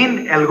are the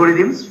main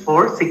algorithms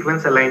for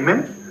sequence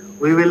alignment.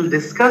 We will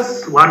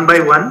discuss one by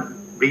one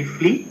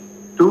briefly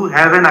to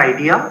have an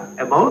idea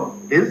about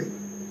these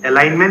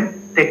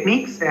alignment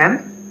techniques and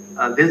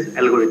these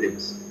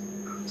algorithms.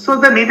 So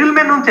the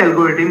Needleman-Wunsch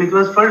algorithm, it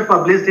was first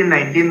published in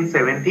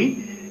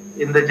 1970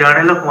 in the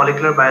Journal of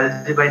Molecular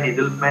Biology by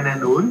Needleman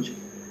and Wunsch,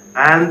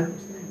 and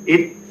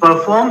it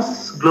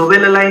performs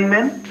global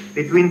alignment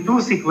between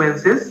two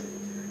sequences,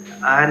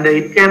 and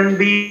it can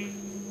be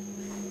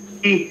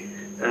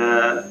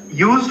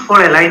used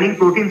for aligning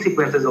protein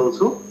sequences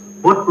also,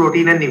 both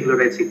protein and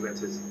nucleotide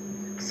sequences.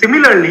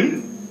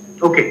 Similarly,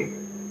 okay,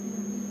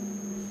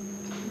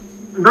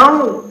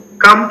 now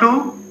come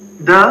to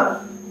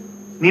the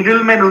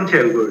Needleman-Wunsch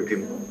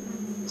algorithm.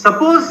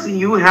 Suppose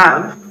you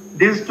have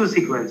these two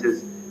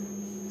sequences,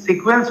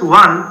 sequence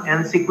 1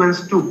 and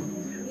sequence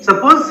 2.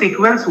 suppose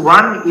sequence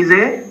 1 is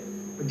a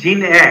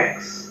gene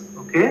X,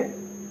 okay?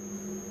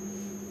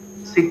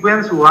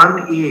 Sequence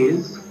 1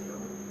 is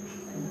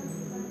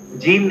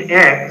gene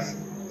X,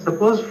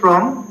 suppose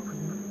from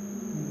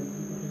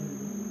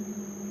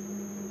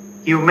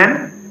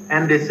human,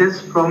 and this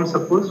is from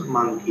suppose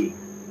monkey.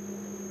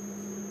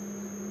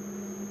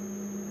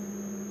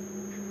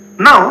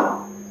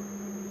 Now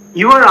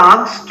you are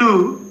asked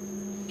to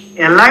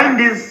align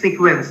these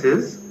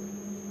sequences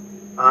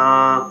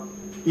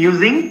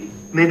using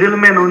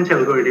Needleman-Wunsch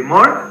algorithm,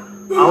 or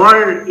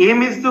our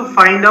aim is to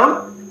find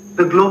out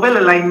the global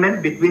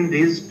alignment between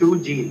these two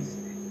genes,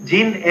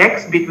 gene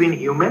X between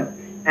human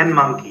and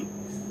monkey.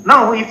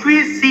 Now if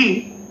we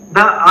see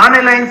the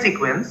unaligned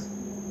sequence,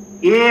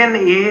 A and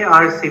A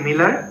are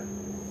similar,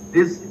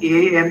 this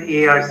A and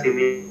A are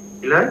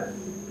similar,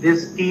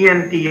 this T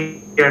and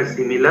T are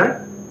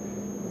similar,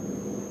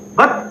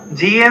 but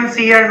G and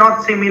C are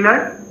not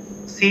similar,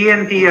 C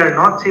and T are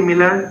not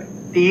similar,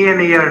 T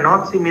and A are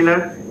not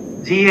similar,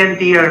 G and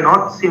T are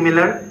not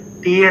similar,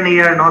 T and A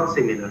are not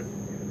similar.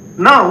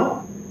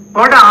 Now,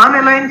 for the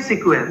unaligned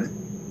sequence,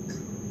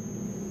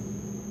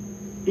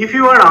 if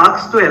you are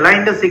asked to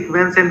align the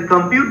sequence and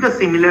compute the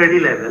similarity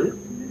level,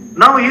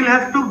 now you'll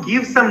have to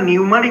give some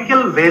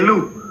numerical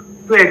value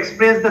to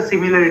express the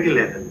similarity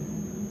level.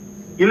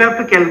 You'll have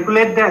to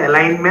calculate the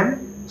alignment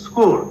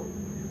score.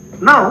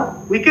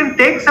 Now, we can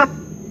take some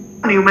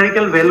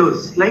numerical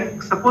values,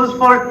 like suppose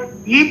for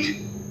each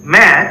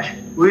match,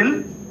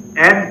 we'll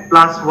add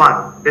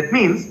 +1. That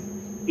means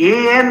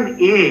A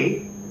and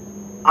A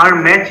are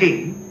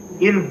matching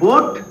in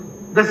both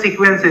the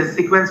sequences,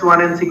 sequence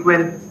 1 and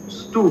sequence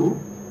 2,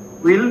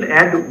 we'll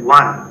add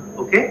 1,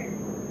 okay?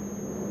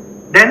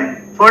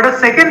 Then for the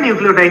second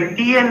nucleotide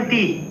T and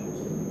T,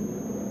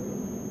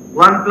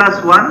 1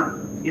 +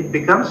 1, it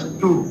becomes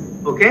 2,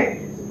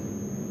 okay?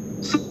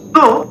 So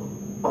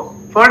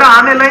for the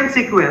unaligned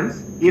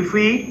sequence, if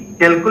we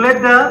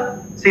calculate the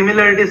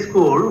similarity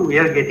score, we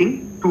are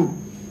getting 2.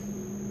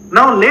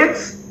 Now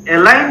let's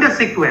align the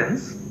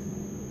sequence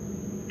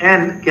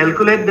and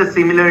calculate the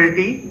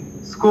similarity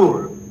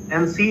score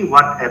and see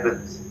what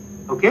happens,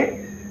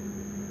 okay?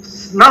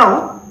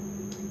 Now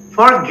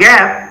for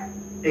gap,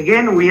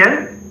 again we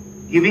are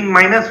giving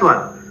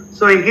 -1.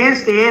 So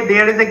against A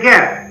there is a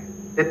gap.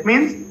 That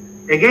means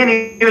again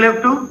you will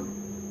have to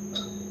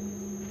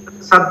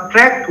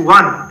subtract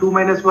 1. 2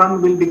 -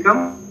 1 will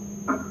become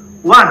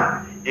 1.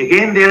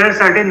 Again there are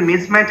certain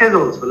mismatches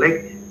also, like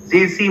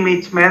GC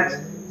mismatch,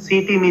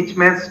 CT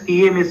mismatch,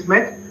 TA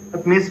mismatch.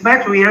 But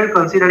mismatch we are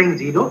considering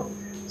 0.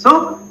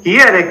 So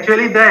here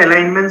actually the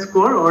alignment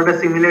score or the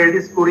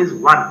similarity score is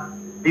 1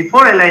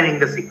 before aligning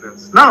the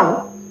sequence.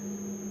 Now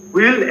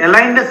we will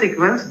align the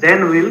sequence,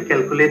 then we will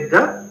calculate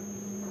the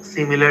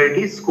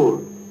similarity score.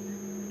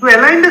 To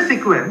align the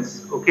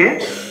sequence, okay,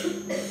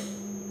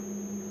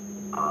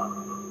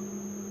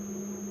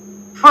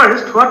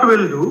 first what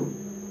we'll do,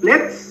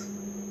 let's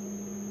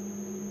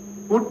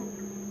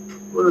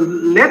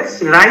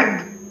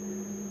write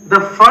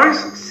the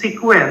first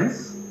sequence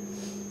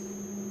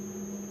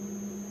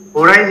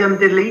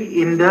horizontally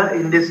in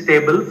this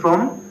table from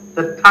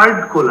the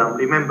third column.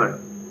 Remember,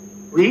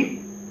 we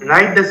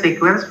write the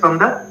sequence from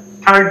the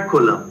third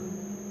column,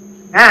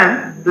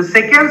 and the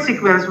second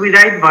sequence we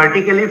write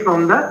vertically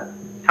from the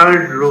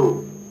third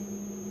row,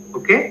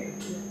 okay?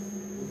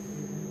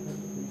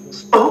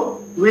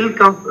 So we'll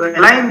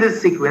align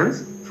this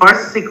sequence.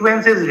 First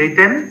sequence is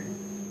written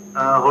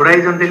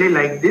horizontally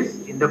like this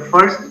in the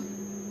first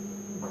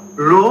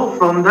row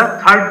from the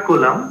third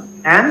column,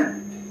 and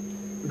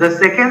the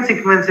second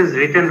sequence is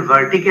written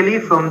vertically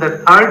from the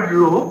third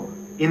row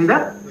in the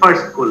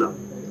first column,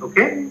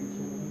 okay?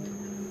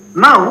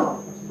 Now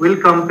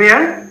we'll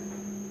compare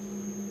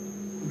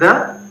the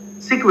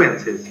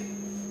sequences.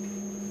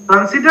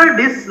 Consider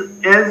this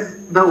as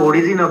the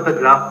origin of the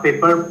graph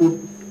paper, put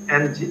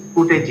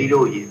a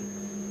 0 here,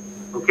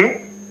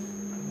 okay?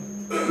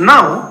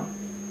 Now,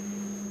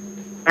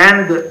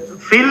 and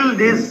fill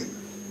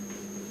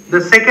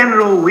the second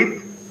row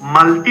with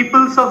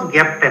multiples of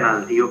gap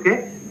penalty, okay?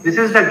 This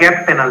is the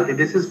gap penalty.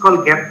 This is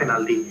called gap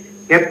penalty.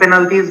 Gap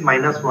penalty is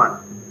 -1.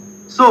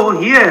 So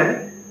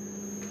here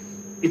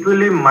it will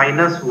be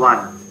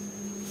 -1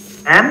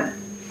 and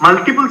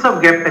multiples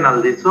of gap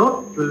penalty.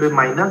 So it will be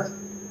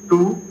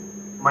 -2,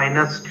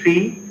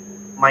 -3,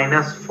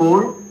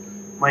 -4,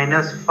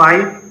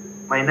 -5,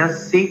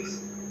 -6,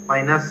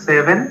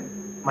 -7,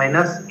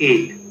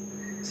 -8.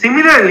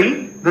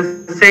 Similarly, the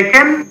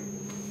second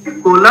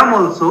column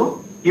also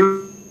you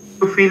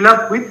fill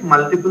up with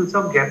multiples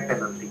of gap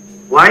penalty.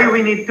 Why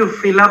we need to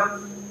fill up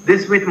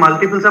this with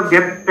multiples of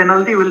gap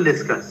penalty, we'll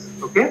discuss,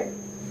 okay?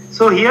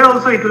 So here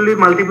also it will be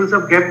multiples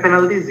of gap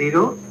penalty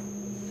 0,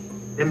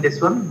 then this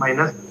one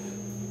 -1,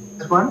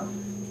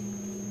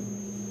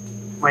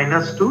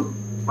 -2,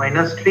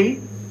 -3,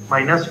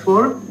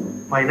 -4,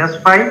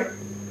 -5,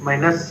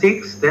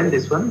 -6, then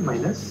this one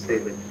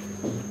 -7,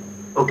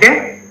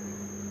 okay?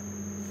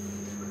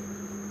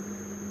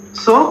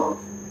 So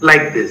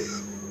like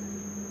this.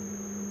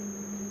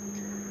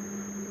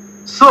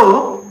 So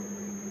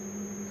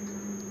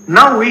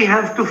Now we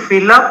have to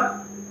fill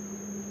up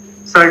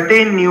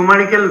certain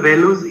numerical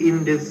values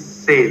in these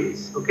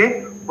cells.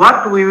 Okay,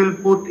 what we will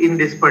put in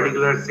this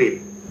particular cell?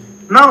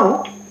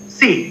 Now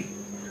see,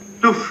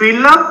 to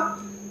fill up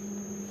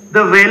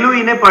the value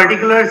in a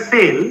particular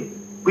cell,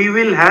 we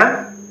will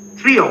have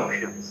three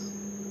options.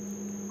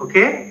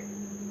 Okay,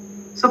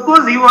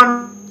 suppose you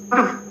want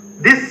to,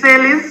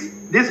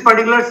 this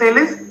particular cell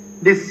is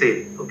this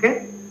cell.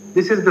 Okay,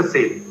 this is the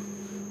cell.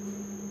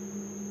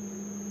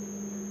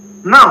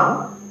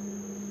 Now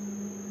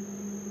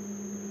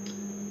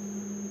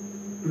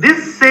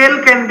this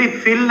cell can be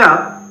filled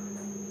up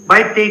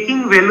by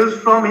taking values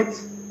from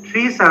its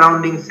three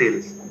surrounding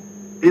cells,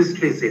 these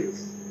three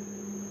cells.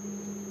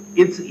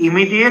 Its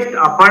immediate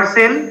upper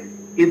cell,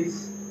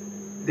 it's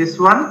this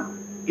one,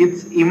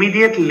 its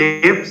immediate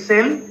left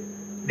cell,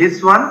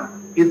 this one,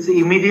 its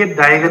immediate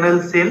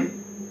diagonal cell,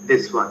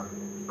 this one.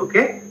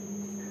 Okay,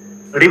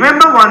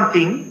 remember one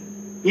thing,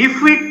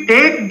 if we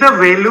take the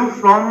value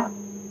from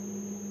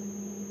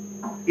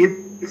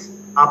its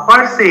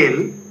upper cell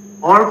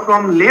or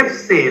from left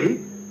cell,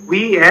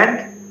 we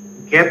add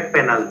gap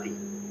penalty.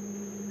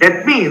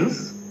 That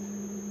means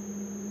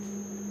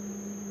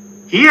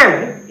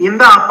here in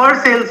the upper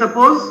cell,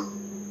 suppose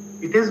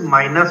it is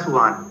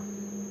 -1.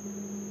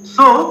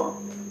 So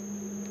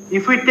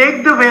if we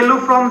take the value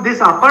from this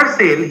upper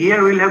cell,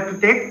 here we will have to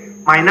take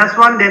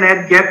 -1, then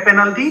add gap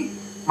penalty.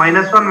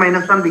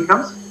 -1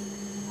 becomes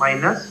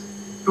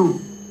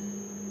 -2.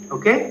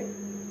 Okay.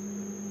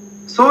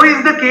 So is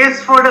the case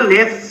for the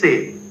left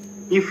cell.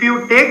 If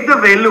you take the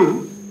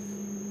value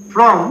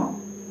from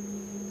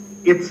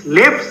its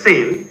left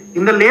cell,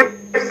 in the left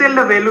cell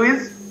the value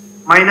is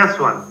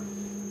 -1.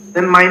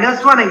 Then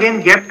 -1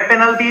 again gap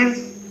penalty is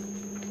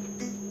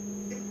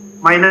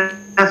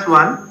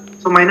 -1.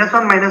 So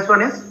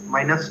 -1 is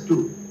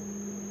 -2.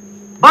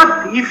 But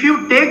if you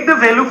take the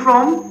value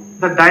from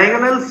the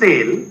diagonal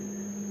cell,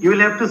 you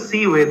will have to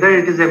see whether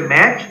it is a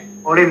match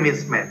or a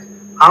mismatch.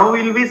 How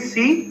will we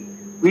see?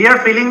 We are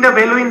filling the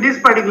value in this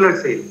particular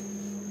cell.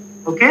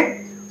 Okay.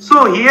 So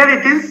here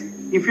it is,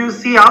 if you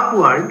see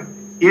upward,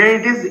 here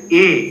it is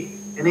A.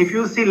 And if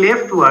you see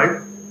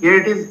leftward, here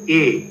it is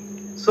A.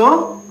 So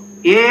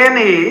A and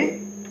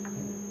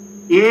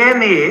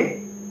A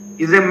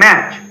is a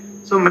match.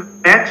 So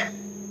match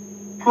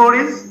 4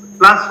 is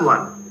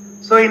 +1.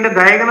 So in the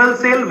diagonal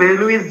cell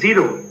value is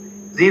 0.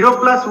 0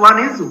 plus 1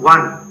 is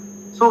 1.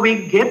 So we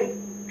get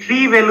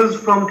three values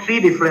from three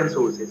different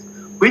sources.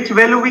 Which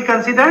value we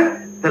consider?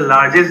 The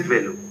largest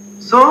value.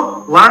 So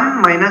 1,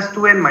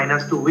 -2 and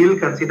 -2. We will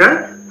consider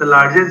the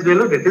largest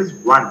value, that is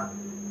 1.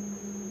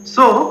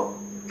 So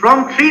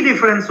from three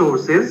different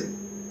sources,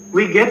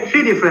 we get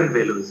three different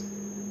values.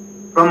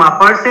 From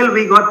upper cell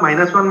we got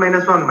 -1,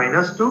 -1,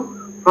 -2.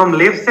 From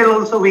left cell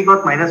also we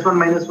got -1,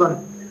 -1,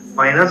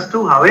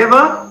 -2.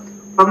 However,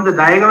 from the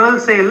diagonal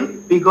cell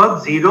we got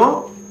 0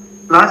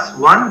 plus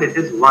 1, that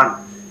is 1.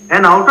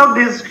 And out of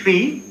these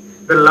three,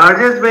 the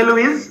largest value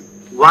is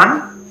 1.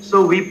 So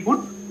we put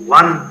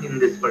 1 in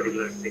this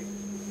particular cell.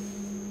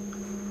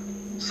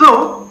 So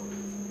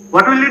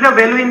what will be the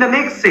value in the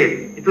next cell?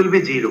 It will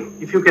be 0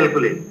 if you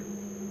calculate.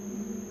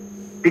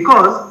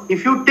 Because if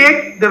you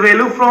take the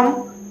value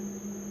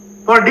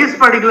for this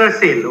particular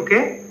cell,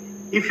 okay,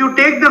 if you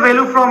take the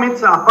value from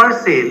its upper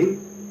cell,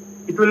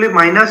 it will be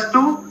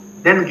 -2,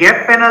 then gap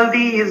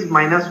penalty is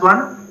 -1.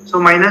 So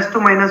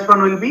 -2 -1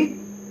 will be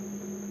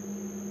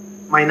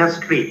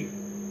 -3.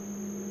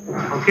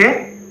 Okay.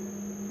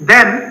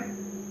 Then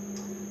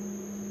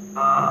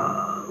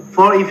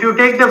for if you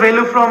take the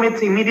value from its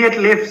immediate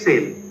left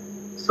cell,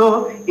 so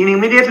in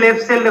immediate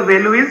left cell the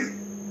value is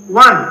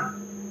 1.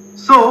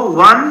 So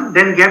 1,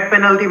 then gap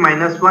penalty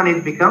 -1, it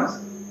becomes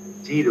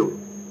 0.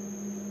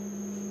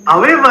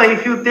 However,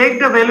 if you take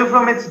the value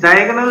from its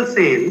diagonal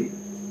cell,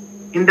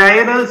 in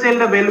diagonal cell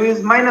the value is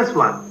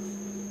 -1,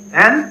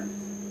 and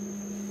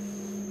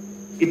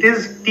it is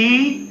T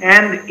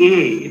and A,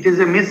 it is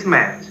a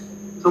mismatch.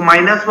 So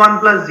 -1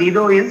 plus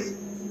 0 is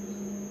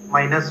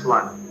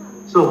 -1.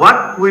 So what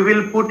we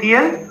will put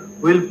here?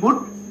 We will put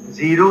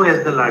 0 as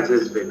the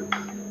largest value.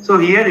 So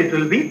here it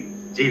will be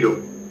 0.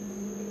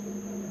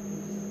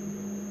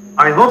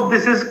 I hope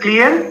this is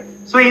clear.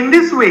 So in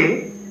this way,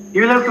 you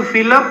will have to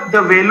fill up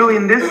the value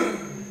in this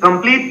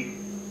complete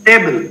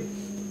table.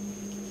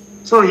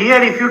 So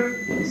here if you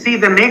see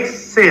the next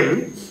cell,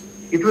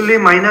 it will be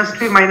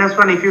 -3,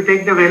 -1. If you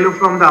take the value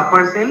from the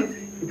upper cell,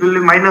 it will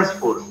be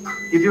 -4.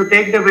 If you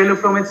take the value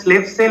from its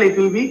left cell, it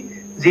will be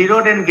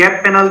 0, then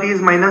gap penalty is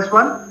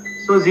 -1.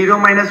 So 0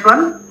 minus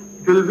 1,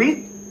 it will be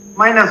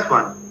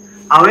 -1.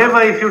 However,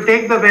 if you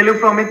take the value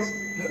from its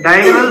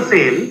diagonal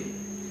cell,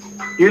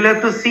 you will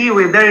have to see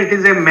whether it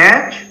is a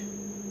match.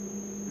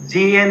 G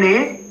and A,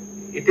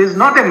 it is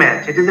not a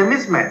match, it is a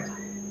mismatch.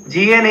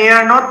 G and A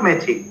are not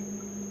matching.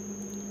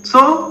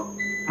 So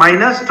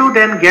 -2,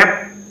 then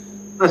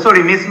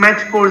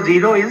mismatch for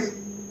 0 is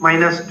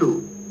 -2.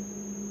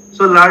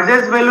 So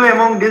largest value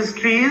among these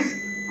three is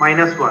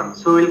 -1.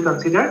 So we will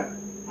consider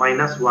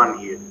 -1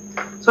 here.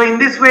 So in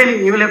this way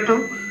you will have to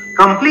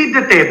complete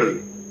the table.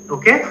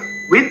 Okay,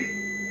 with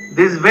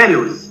these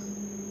values.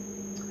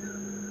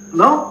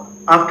 Now,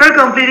 after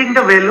completing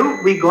the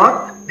value, we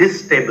got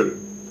this table.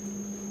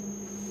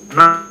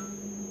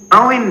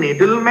 Now in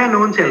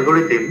Needleman-Wunsch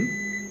algorithm,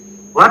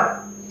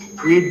 what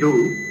we do,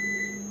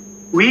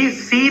 we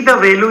see the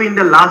value in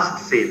the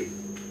last cell.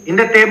 In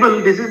the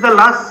table, this is the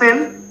last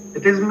cell.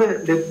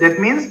 That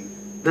means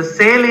the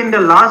cell in the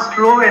last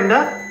row and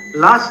the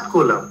last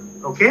column.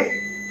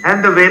 Okay,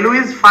 and the value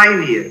is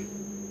 5 here.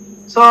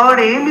 So our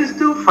aim is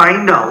to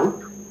find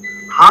out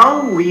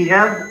how we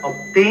have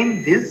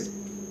obtained this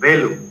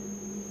value.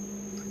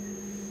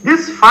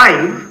 This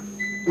 5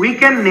 we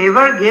can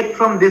never get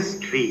from this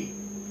tree,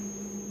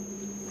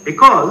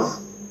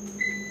 because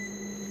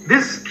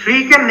this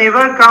tree can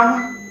never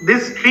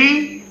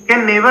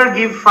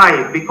give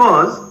 5,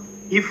 because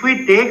if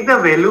we take the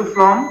value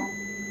from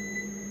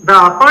the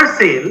upper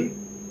cell,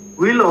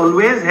 we'll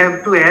always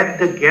have to add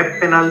the gap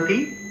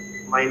penalty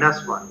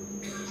 -1.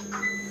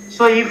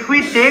 So if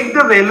we take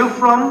the value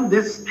from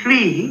this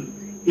tree,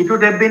 it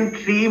would have been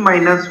 3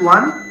 minus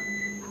 1,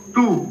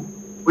 2.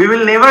 We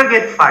will never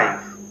get 5.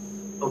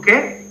 Okay.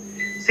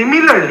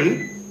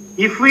 Similarly,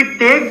 if we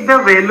take the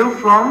value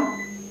from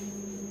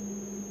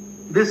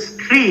this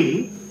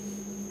tree,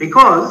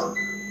 because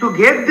to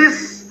get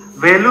this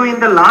value in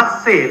the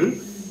last cell,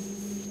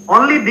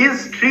 only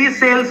these 3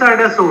 cells are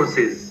the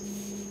sources.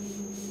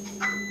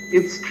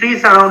 It's 3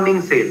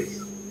 surrounding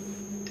cells.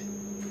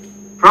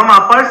 From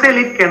upper cell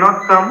it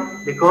cannot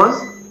come,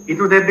 because it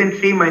would have been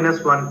 3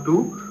 minus 1,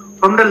 2.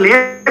 From the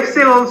left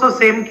cell also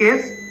same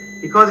case,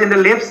 because in the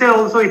left cell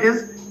also it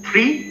is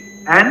 3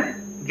 and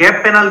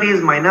gap penalty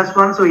is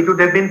 -1, so it would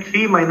have been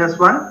 3 minus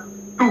 1,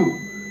 2.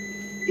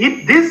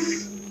 If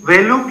this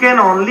value can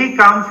only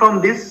come from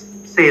this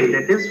cell,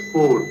 that is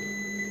 4.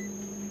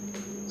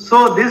 So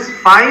this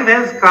 5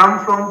 has come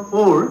from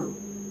 4,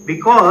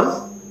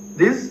 because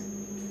this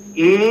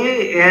A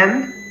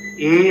and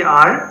A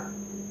are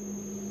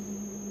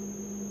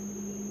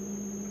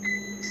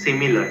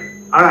similar,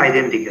 are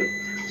identical.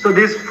 So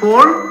this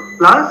 4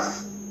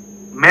 plus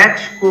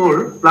match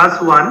core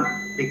plus 1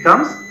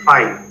 becomes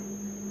 5.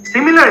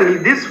 Similarly,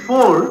 this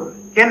 4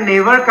 can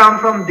never come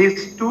from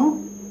this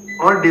 2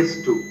 or this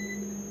 2.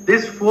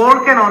 This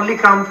 4 can only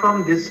come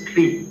from this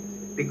 3,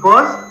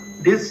 because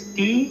this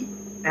T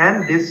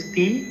and this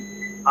T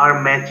are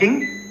matching.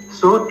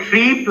 So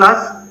 3 plus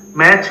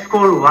match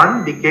core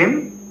 1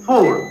 became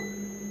 4.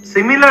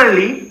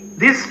 Similarly,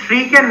 this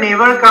 3 can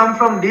never come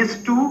from this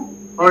 2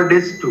 or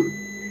this 2.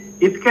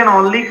 It can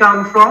only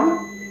come from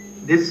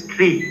this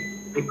 3,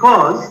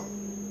 because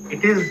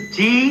it is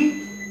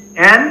G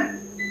and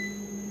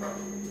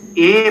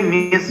A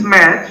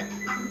mismatch.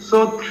 So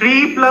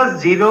 3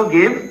 plus 0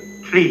 gave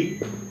 3.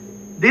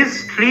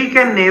 This 3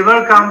 can never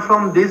come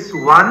from this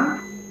 1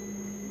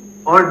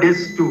 or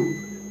this 2.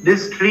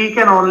 This 3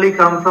 can only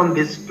come from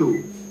this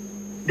 2.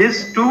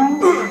 This 2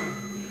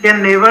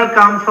 can never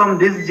come from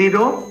this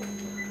 0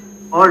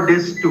 or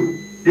this 2.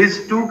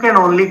 This 2 can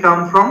only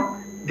come from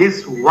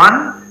this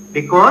 1,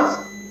 because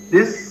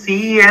this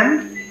C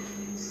and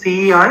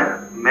C are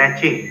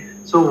matching.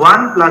 So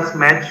 1 plus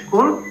match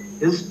core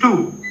is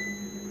 2.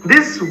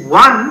 This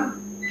 1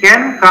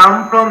 can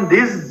come from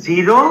this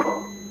 0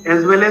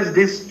 as well as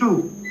this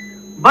 2.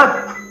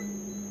 But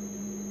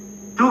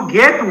to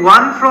get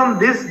 1 from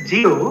this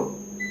 0,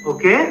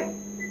 okay,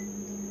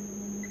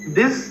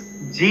 this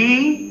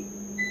G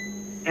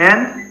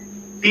and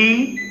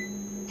T,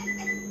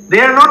 they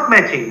are not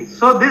matching.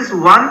 So this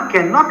 1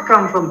 cannot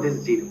come from this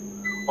 0.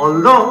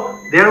 Although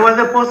there was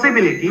a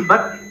possibility,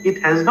 but it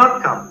has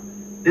not come.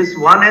 This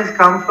 1 has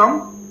come from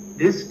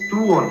this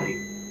 2 only.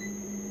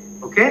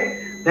 Okay.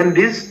 Then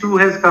this 2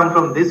 has come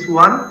from this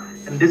 1,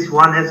 and this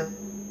 1 has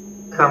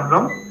come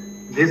from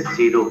this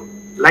 0,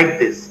 like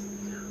this.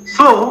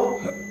 So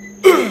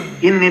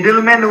in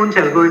Needleman-Wunsch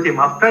algorithm,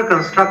 after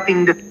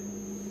constructing the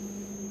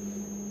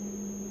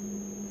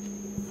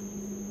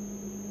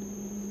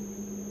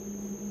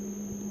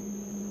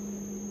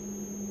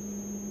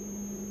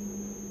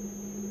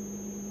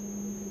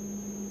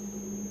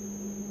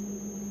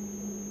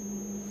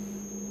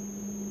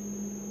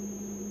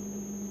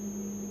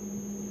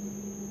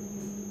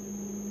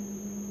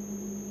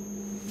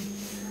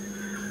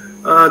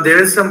there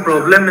is some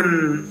problem in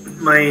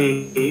my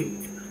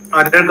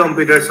other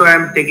computer, so I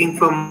am taking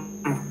from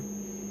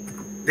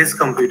this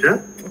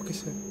computer. Okay,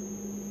 sir.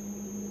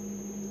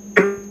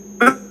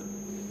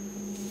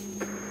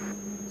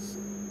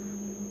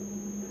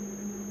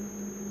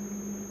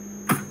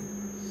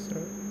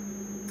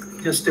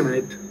 Just a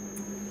minute.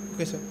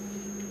 Okay, sir.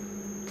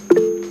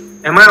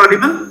 Am I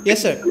audible?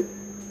 Yes, sir.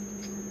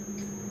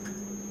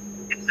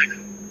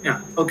 Yeah,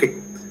 okay.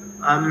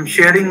 I'm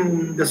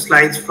sharing the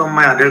slides from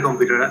my other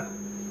computer.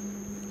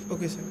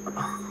 Okay, sir.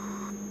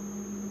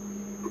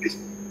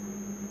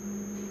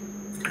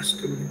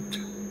 Just a minute.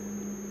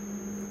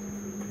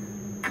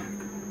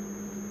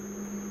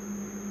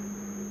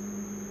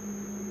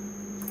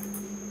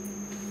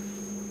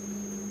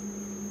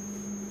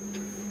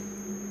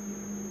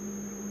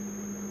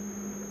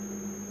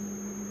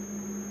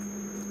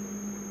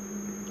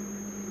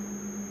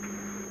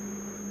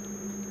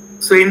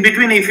 So in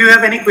between, if you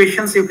have any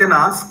questions, you can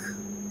ask.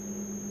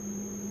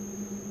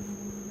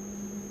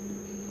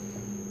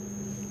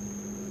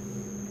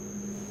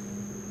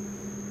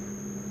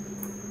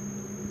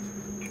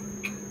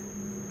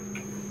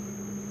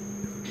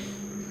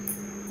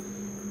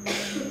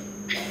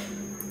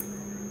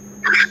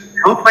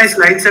 Hope my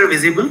slides are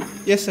visible.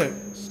 Yes, sir.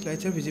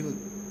 Slides are visible.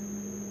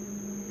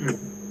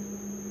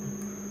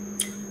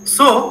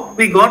 So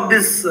we got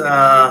this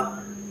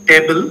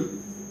table,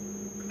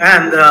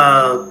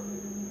 and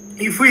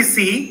if we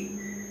see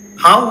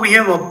how we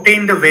have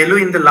obtained the value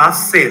in the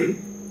last cell,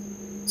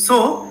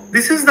 so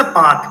this is the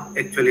path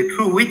actually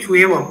through which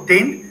we have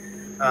obtained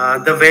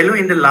the value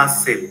in the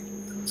last cell.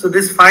 So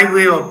this 5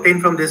 we have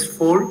obtained from this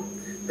 4,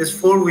 this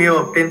 4 we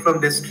have obtained from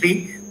this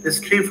 3, this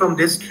 3 from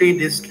this 3,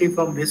 this 3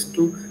 from this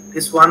 2,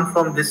 this 1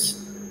 from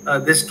this,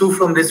 this 2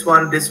 from this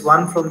 1, this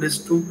 1 from this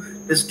 2,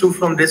 this 2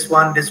 from this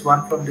 1, this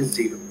 1 from this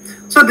 0.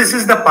 So this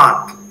is the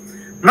path.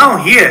 Now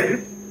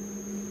here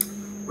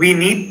we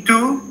need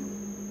to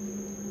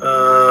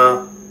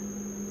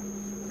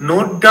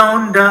note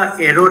down the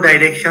arrow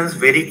directions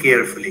very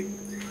carefully.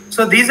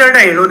 So these are the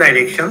arrow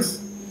directions.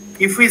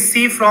 If we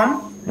see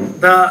from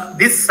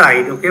this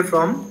side, okay,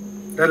 from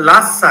the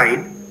last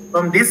side,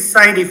 from this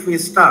side if we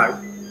start,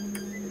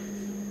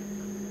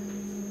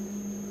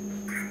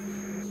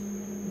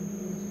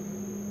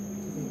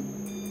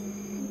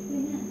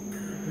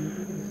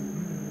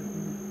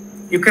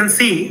 you can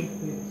see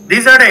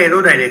these are the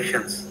arrow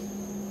directions.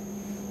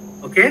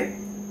 Okay,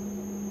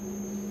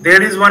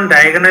 there is one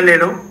diagonal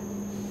arrow,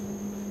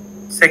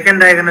 second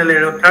diagonal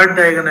arrow, third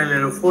diagonal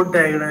arrow, fourth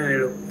diagonal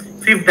arrow,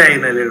 fifth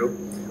diagonal arrow.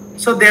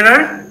 So there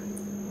are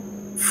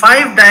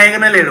 5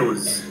 diagonal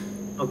arrows.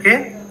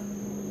 Okay,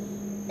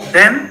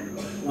 then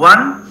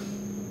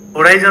one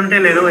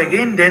horizontal arrow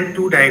again, then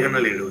 2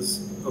 diagonal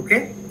arrows.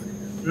 Okay,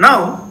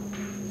 now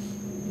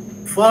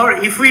for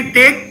if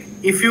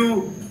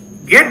you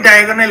get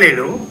diagonal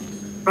arrow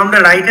from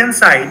the right hand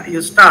side,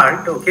 you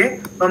start,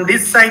 okay, from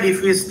this side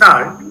if you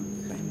start,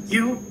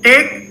 you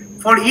take,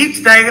 for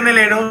each diagonal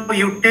arrow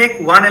you take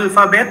one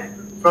alphabet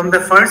from the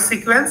first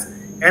sequence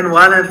and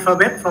one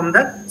alphabet from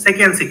the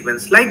second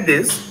sequence, like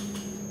this.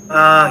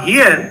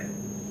 Here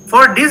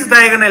for this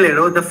diagonal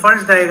arrow, the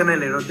first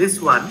diagonal arrow,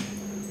 this one,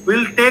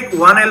 we'll take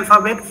one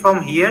alphabet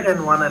from here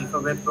and one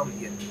alphabet from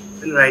here.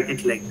 We'll write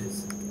it like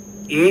this,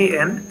 A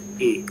and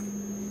A.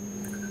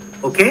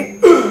 Okay,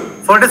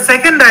 for the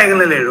second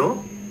diagonal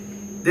arrow,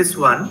 this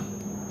one,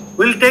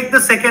 we'll take the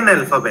second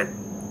alphabet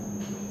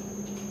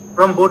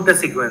from both the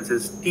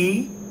sequences,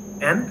 T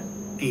and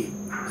T.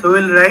 So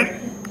we'll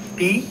write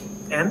T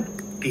and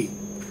T.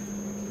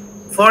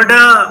 For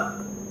the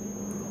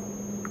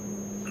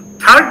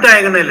third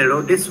diagonal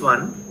arrow, this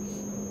one,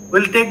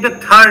 we'll take the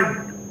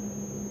third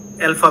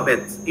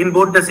alphabets in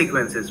both the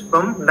sequences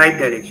from right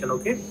direction.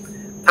 Okay,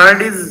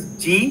 third is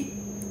G,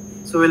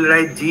 so we'll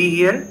write G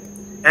here,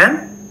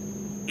 and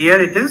here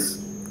it is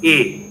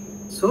A,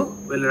 so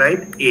we'll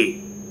write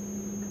A.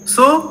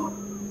 So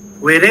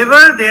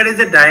wherever there is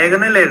a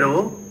diagonal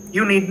arrow,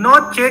 you need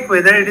not check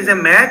whether it is a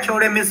match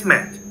or a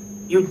mismatch.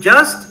 You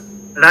just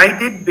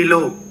write it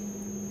below,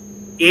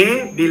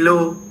 A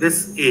below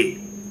this A.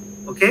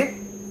 Okay,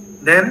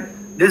 then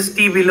this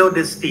T below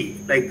this T,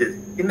 like this,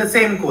 in the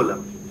same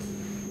column.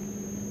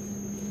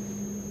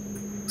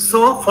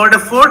 So for the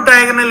fourth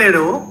diagonal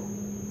arrow,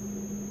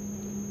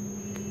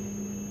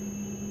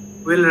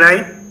 we'll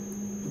write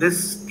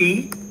this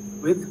T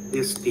with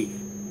this T.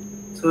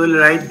 So we'll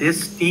write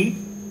this T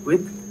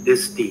with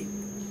this T.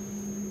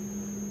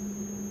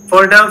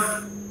 For the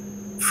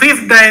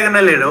fifth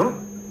diagonal arrow,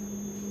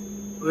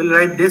 we'll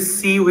write this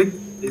C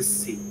with this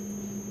C,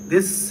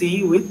 this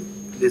C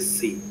with this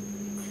C.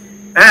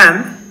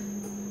 And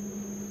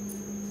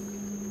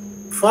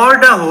for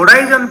the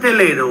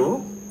horizontal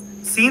arrow,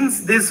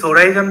 since this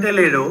horizontal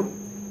arrow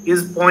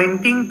is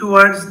pointing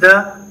towards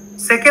the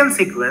second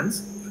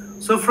sequence,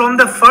 so from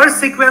the first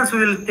sequence we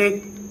will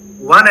take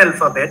one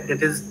alphabet,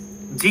 that is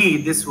G,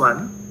 this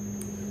one,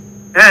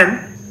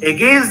 and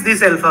against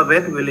this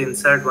alphabet we will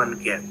insert one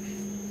gap.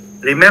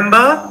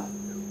 Remember,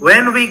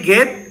 when we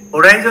get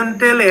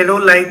horizontal arrow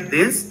like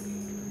this,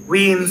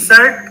 we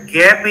insert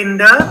gap in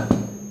the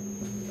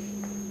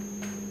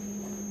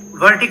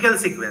vertical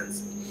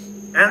sequence,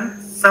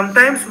 and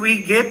sometimes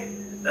we get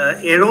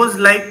arrows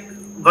like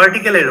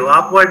vertical arrow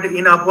upward,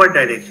 in upward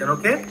direction.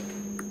 Okay,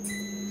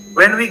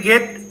 when we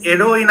get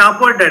arrow in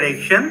upward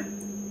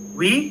direction,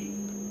 we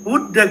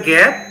put the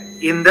gap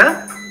in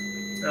the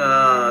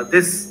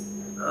this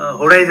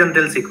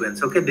horizontal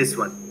sequence. Okay, this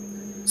one.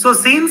 So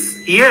since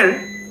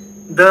here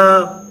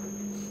the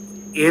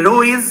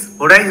arrow is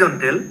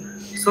horizontal,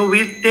 so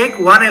we take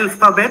one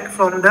alphabet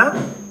from the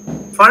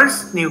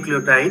first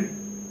nucleotide,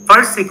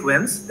 first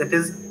sequence, that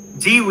is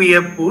G we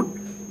have put,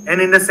 and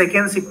in the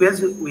second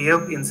sequence we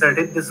have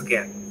inserted this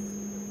gap.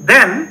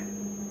 Then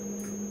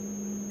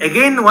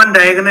again one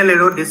diagonal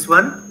arrow, this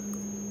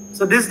one.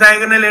 So this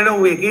diagonal arrow,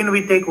 we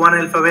take one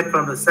alphabet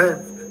from the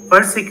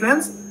first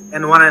sequence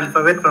and one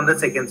alphabet from the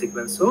second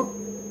sequence. So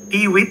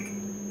T with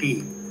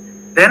T.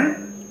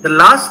 Then the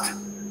last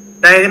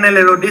diagonal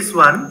arrow, this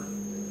one,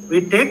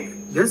 we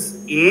take this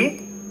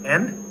A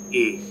and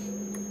A.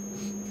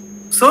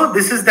 So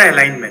this is the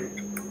alignment,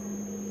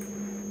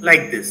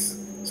 like this.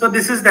 So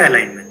this is the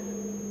alignment.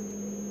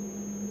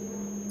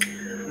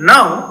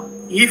 Now,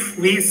 if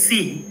we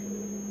see,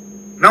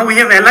 now we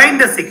have aligned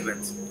the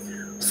sequence.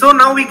 So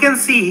now we can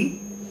see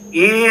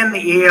A and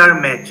A are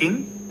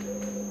matching,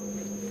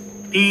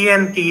 T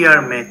and T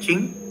are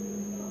matching,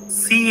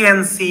 C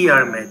and C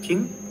are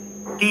matching,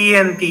 T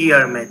and T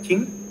are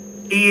matching,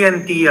 T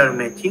and T are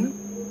matching,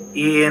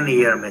 A and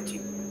A are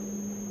matching.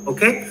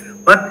 Okay,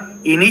 but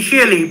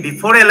initially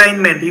before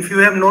alignment, if you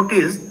have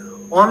noticed,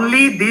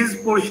 only these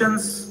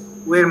portions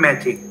were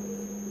matching.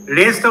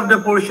 Rest of the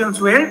portions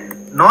were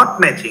not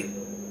matching.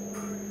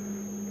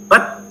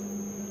 But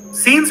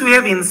since we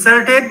have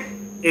inserted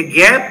a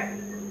gap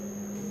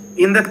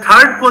in the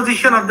third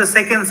position of the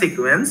second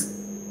sequence,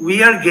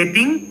 we are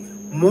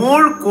getting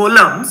more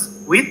columns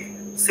with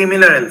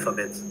similar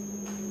alphabets.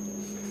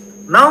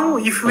 Now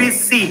if we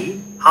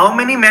see how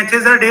many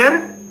matches are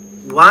there,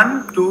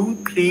 1,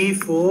 2, 3,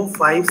 4,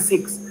 5,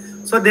 6.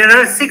 So there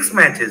are 6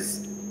 matches.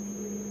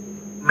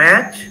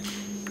 Match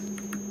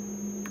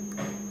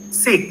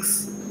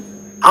 6.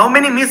 How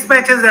many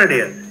mismatches are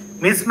there?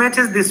 Mismatch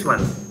is this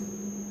one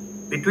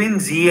between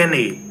G and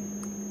A.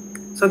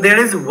 So there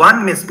is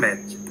one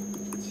mismatch.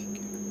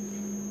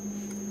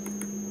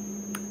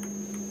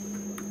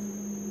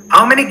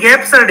 How many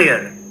gaps are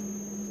there?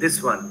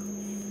 This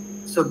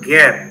one. So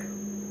gap.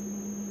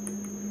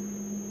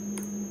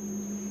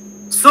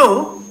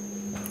 So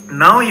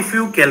now if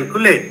you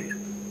calculate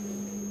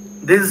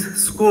these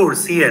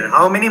scores here,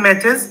 how many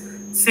matches?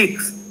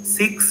 6.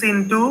 6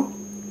 into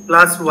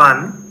plus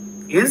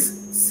 1 is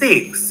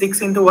 6.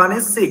 6 into 1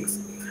 is 6.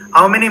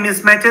 How many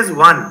mismatches?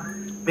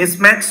 1.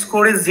 Mismatch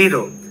score is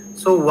 0.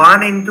 So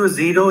 1 into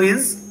 0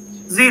 is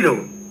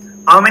 0.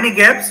 How many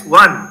gaps?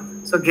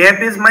 1. So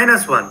gap is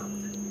minus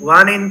 1.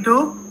 1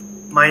 into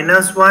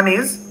minus 1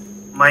 is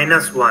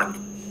minus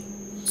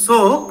 1.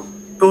 So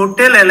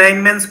total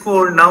alignment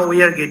score now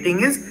we are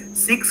getting is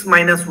 6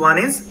 minus 1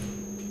 is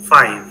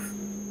 5.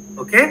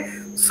 Okay.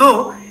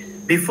 So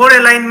before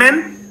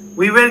alignment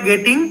we were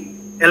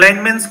getting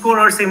alignment score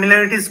or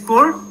similarity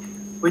score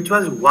which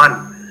was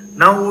 1.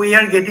 Now we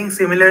are getting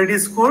similarity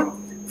score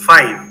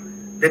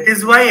 5. That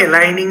is why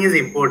aligning is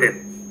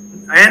important.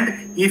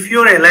 And if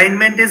your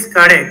alignment is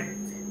correct,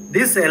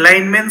 this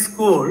alignment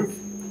score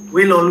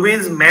will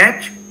always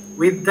match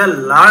with the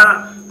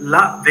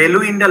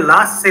value in the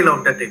last cell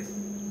of the table.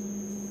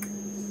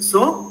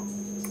 So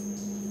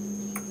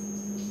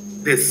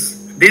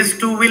these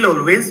two will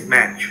always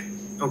match.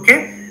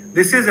 Okay,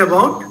 this is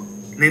about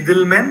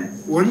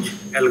Needleman-Wunsch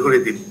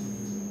algorithm.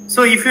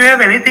 So if you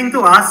have anything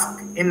to ask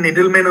in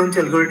Needleman-Wunsch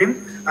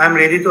algorithm, I am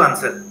ready to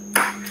answer.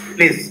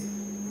 Please.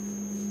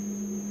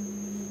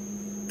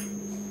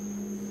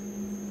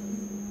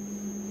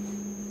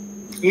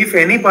 If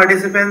any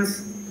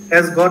participants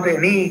has got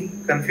any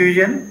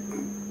confusion,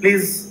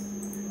 please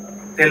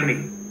tell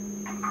me.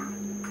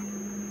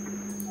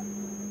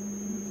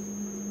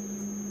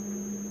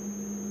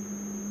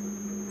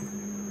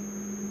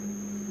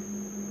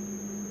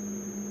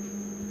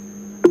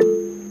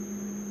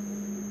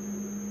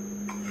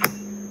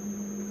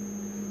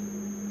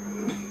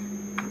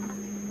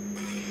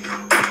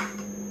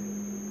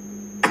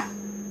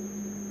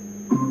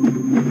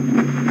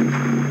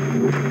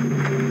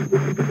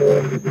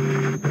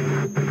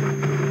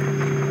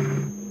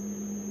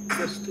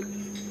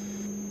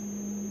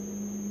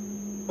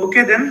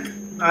 Okay,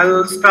 then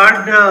I'll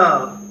start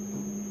the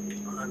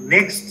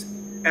next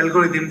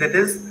algorithm, that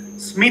is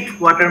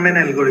Smith-Waterman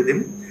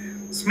algorithm.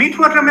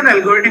 Smith-Waterman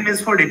algorithm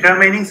is for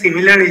determining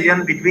similar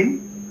region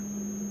between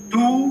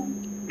two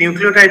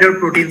nucleotide or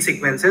protein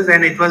sequences,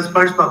 and it was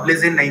first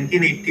published in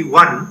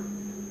 1981.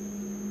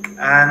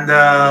 And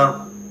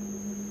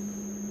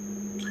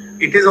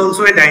it is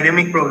also a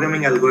dynamic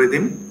programming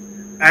algorithm,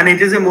 and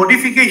it is a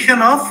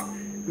modification of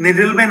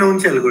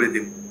Needleman-Wunsch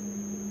algorithm.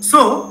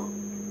 So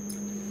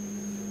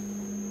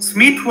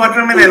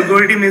Smith-Waterman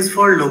algorithm is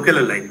for local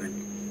alignment.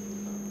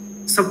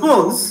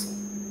 Suppose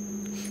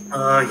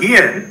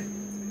here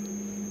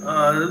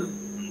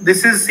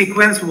this is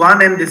sequence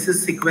 1 and this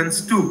is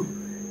sequence 2,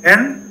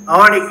 and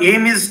our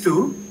aim is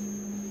to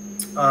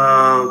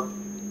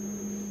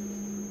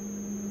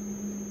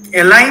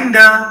align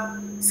the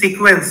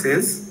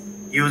sequences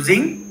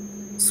using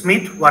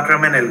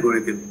Smith-Waterman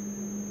algorithm.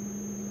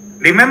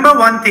 Remember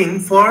one thing,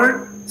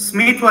 for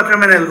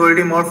Smith-Waterman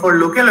algorithm or for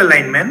local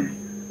alignment,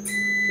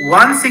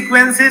 one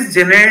sequence is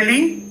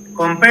generally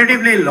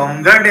comparatively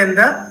longer than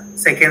the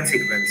second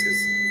sequences.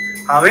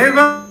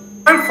 However,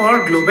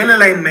 for global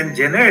alignment,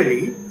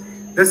 generally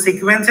the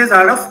sequences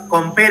are of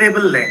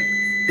comparable length.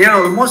 They are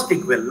almost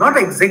equal, not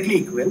exactly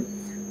equal,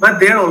 but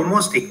they are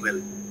almost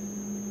equal.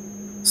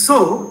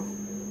 So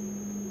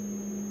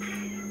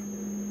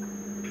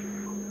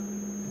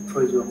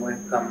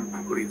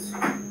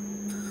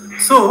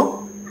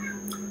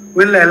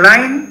we'll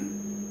align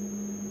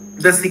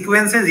the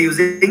sequences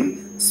using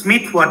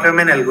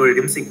Smith-Waterman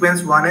algorithm,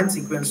 sequence 1 and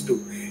sequence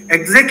 2.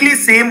 Exactly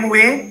same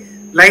way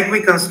like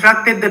we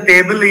constructed the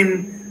table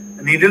in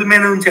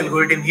Needleman-Wunsch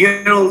algorithm,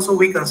 here also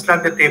we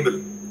construct the table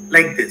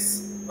like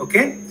this.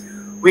 Okay,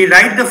 we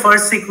write the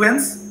first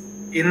sequence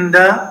in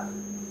the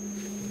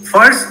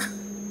first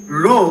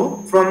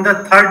row from the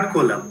third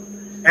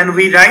column, and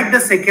we write the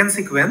second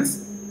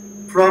sequence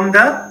from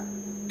the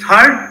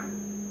third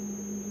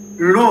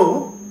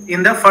row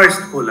in the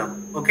first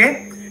column.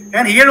 Okay,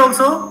 and here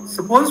also,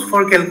 suppose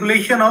for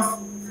calculation of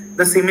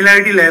the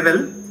similarity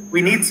level,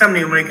 we need some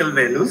numerical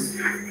values.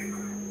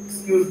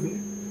 Excuse me,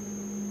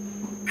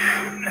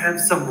 have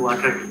some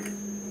water.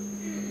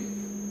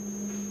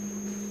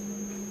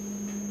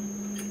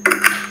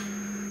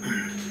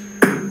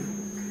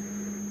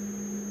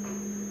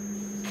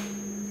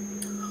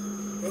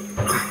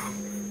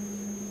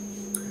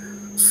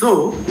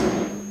 So,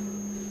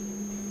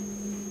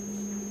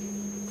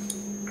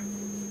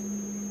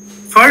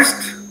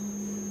 first,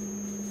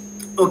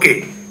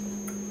 okay,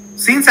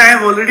 since I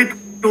have already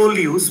told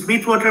you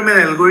Smith-Waterman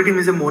algorithm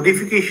is a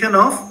modification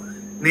of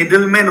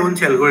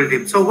Needleman-Wunsch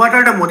algorithm. So what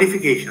are the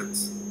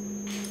modifications?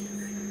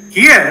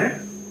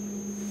 Here,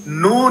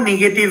 no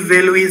negative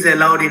value is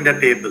allowed in the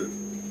table.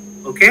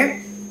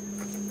 Okay?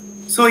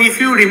 So if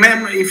you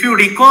remember, if you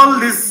recall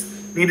this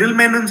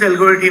Needleman-Wunsch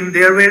algorithm,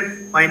 there were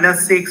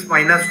 -6,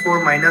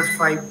 -4,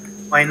 -5,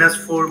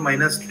 -4,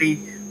 -3,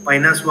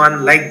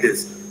 -1 like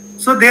this.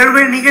 So there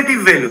were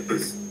negative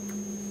values.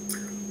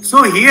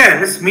 So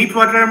here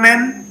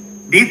Smith-Waterman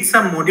did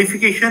some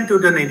modification to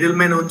the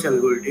Needleman-Wunsch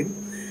algorithm,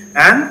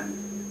 and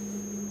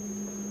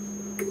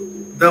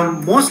the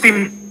most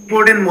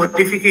important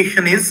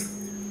modification is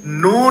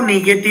no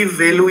negative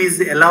value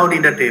is allowed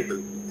in the table.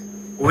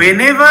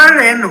 Whenever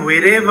and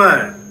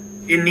wherever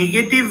a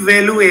negative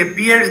value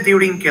appears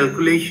during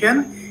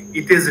calculation,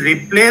 it is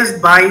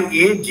replaced by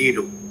a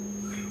 0.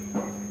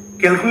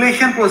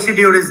 Calculation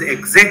procedure is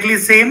exactly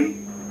same,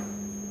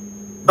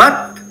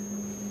 but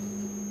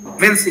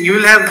means you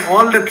will have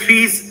all the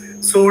three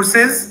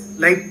sources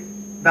like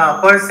the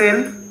upper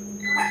cell,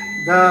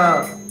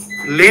 the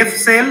left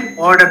cell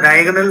or the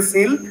diagonal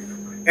cell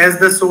as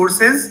the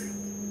sources.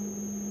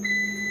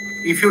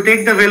 If you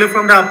take the value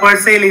from the upper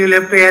cell, you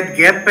will have to add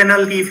gap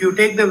penalty. If you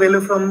take the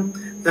value from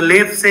the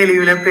left cell,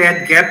 you will have to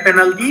add gap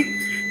penalty.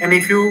 And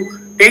if you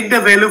take the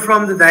value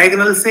from the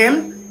diagonal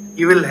cell,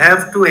 you will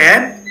have to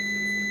add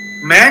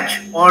match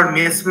or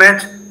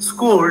mismatch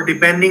score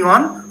depending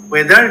on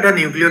whether the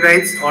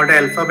nucleotides or the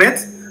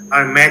alphabets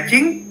are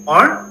matching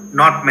or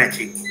not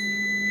matching.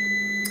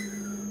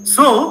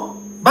 So,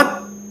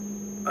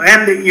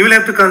 and you will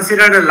have to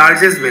consider the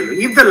largest value.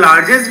 If the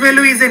largest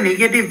value is a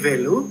negative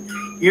value,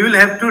 you will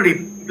have to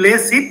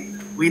replace it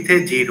with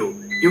a 0.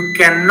 You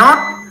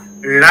cannot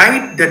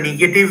write the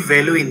negative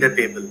value in the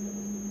table.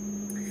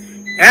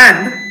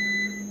 And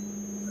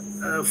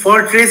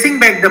for tracing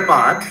back the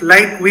path,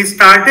 like we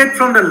started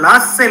from the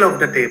last cell of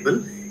the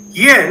table,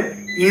 here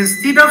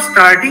instead of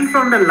starting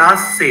from the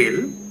last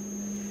cell,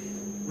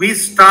 we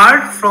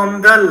start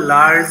from the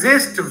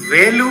largest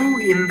value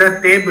in the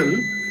table,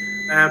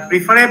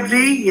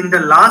 preferably in the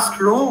last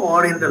row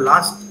or in the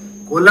last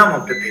column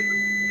of the table.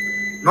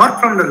 Not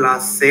from the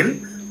last cell,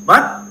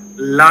 but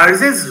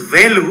largest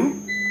value,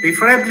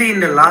 preferably in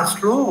the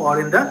last row or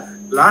in the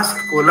last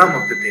column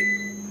of the table.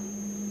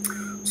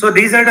 So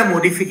these are the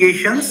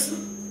modifications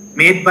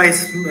made by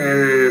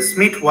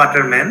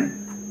Smith-Waterman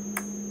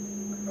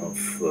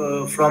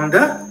from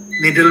the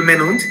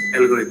Needleman-Wunsch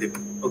algorithm.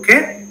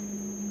 Okay?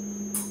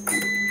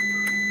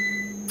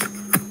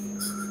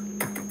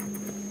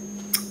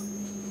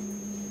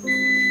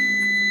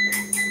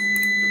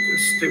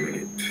 Just a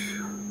minute.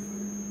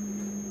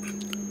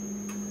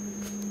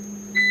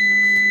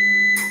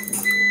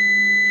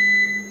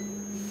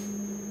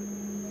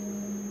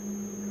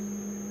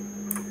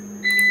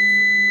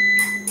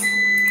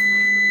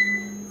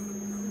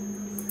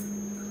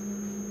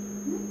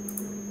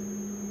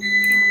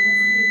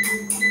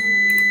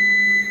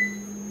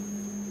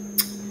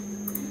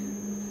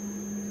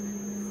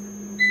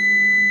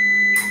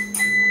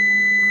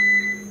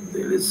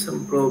 There is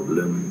some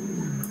problem.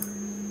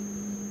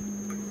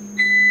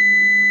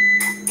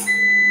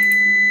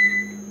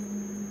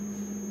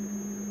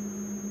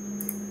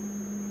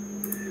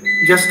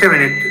 Just a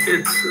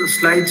minute.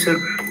 Slides are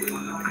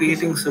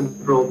creating some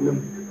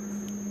problem.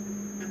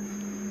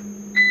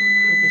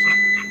 Okay, sir.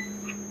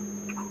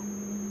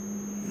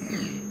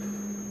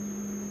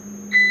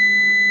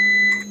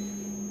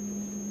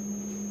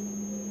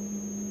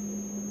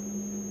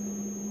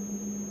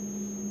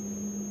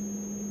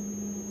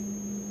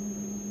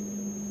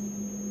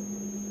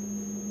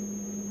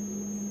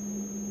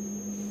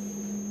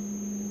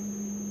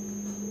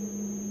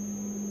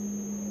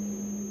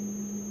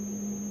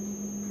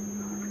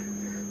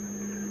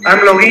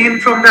 I'm logging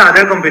in from the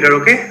other computer,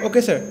 okay?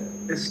 Okay, sir.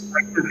 This is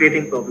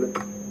creating problem.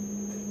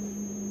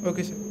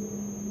 Okay, sir.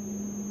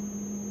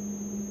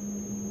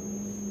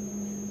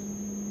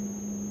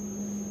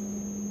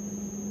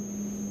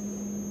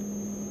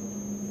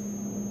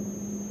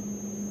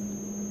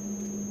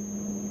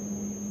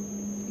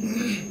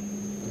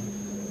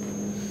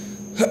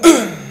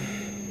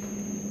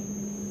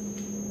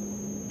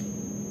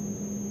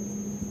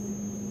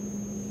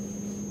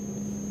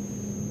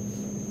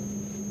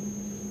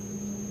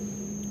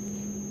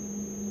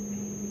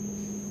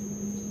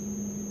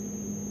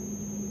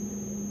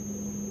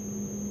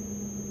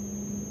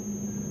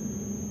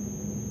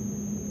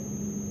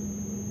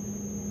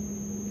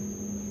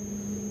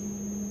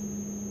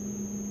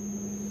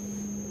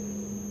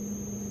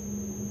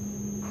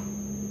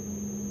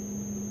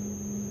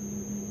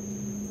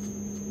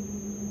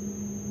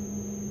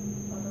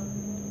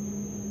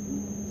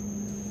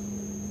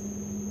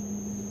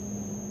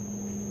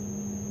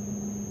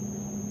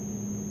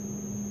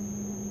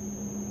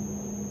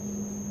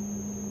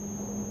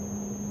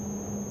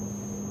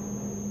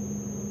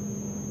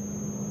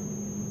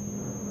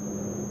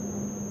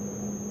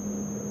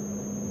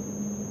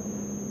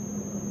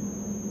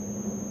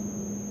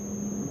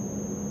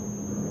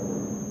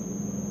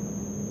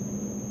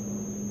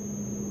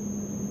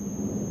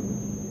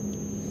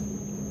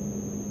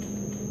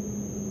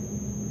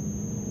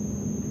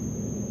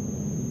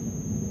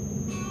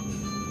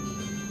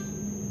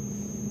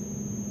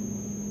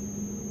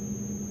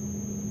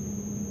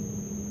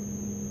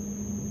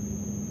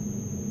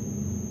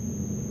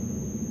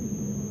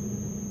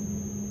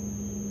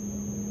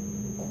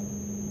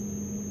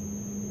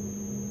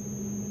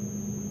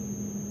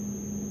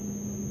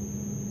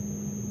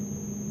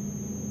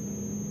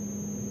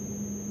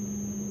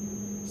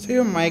 So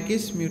your mic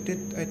is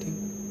muted, I think.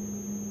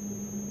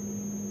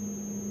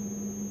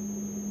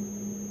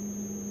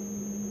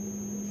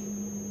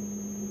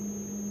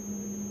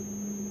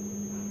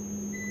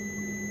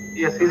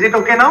 Yes, is it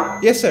okay now?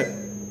 Yes, sir.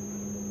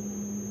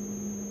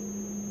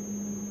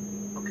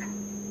 Okay.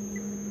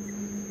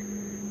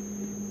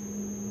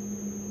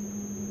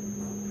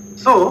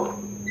 So,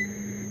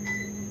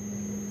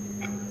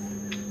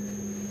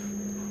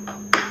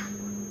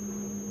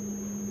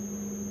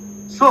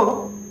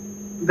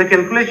 the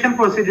calculation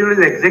procedure is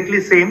exactly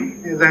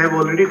same as I have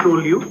already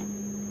told you.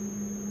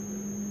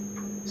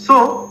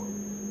 So,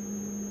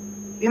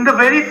 in the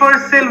very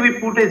first cell we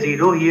put a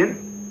 0 here,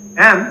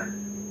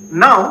 and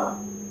now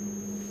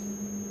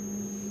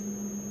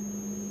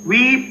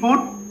we put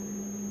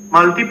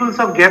multiples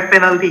of gap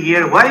penalty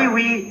here. Why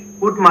we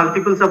put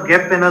multiples of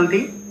gap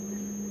penalty?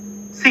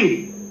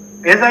 See,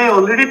 as I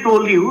already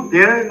told you,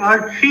 there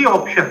are 3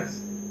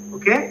 options.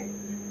 Okay,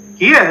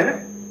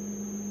 here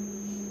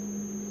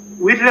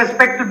with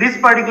respect to this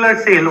particular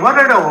cell, what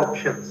are the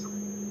options?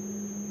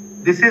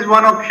 This is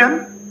one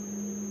option,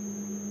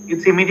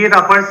 its immediate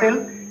upper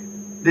cell.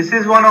 This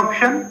is one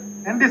option,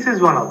 and this is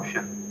one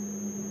option.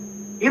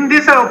 In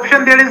this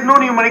option, there is no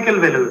numerical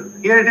value.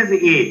 Here it is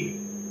A.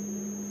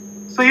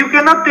 So you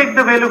cannot take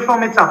the value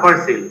from its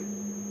upper cell.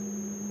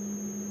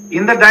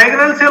 In the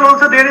diagonal cell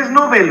also there is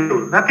no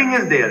value. Nothing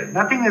is there.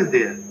 Nothing is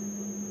there.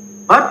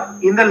 But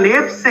in the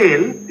left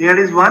cell, there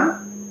is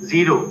 1,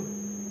 0.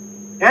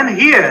 And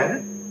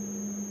here,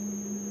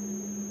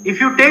 if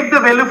you take the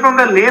value from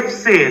the left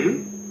cell,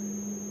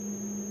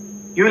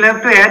 you will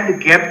have to add the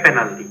gap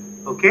penalty.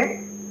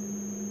 Okay?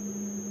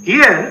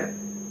 Here,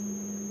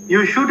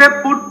 you should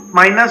have put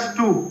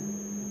 -2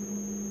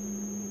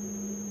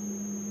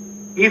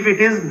 if it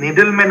is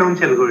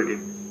Needleman-Wunsch algorithm.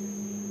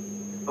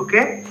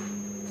 Okay?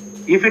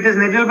 If it is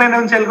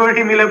Needleman-Wunsch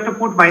algorithm, you will have to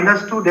put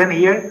 -2, then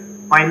here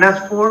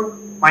 -4,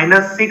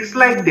 -6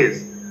 like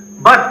this.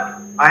 But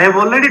I have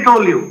already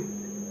told you,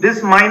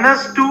 this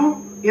 -2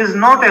 is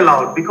not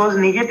allowed because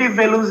negative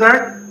values are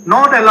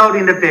not allowed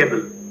in the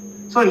table.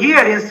 So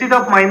here instead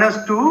of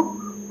 -2,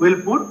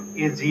 we'll put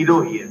a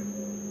 0 here.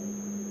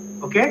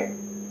 Okay?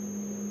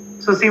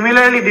 So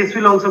similarly this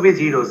will also be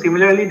 0.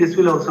 Similarly this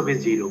will also be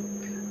 0.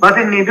 But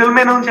in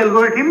Needleman-Wunsch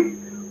algorithm,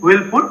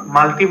 we'll put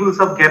multiples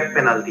of gap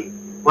penalty.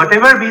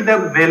 Whatever be the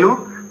value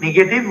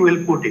negative,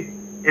 we'll put it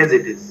as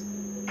it is.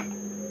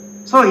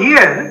 So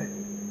here,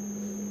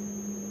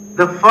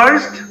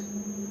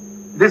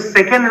 this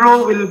second row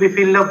will be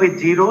filled up with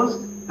zeros.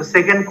 The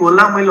second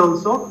column will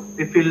also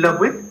be filled up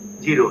with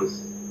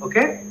zeros.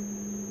 Okay?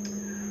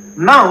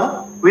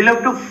 Now, we'll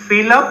have to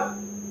fill up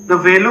the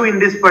value in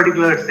this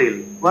particular cell.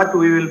 What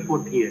we will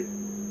put here.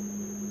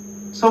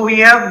 So we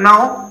have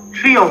now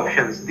 3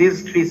 options,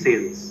 these 3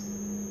 cells.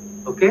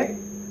 Okay?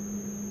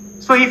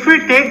 So if we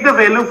take the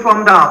value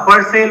from the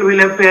upper cell, we'll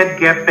have to add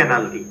gap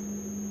penalty.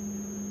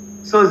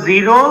 So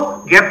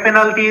 0 gap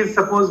penalty is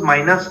suppose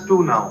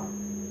 -2 now.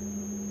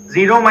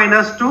 0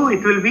 -2,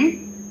 it will be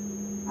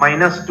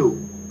 -2.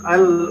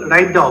 I'll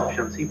write the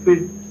options. If we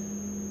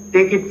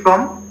take it from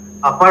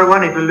upper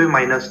one, it will be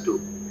 -2.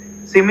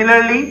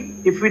 Similarly,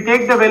 if we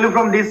take the value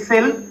from this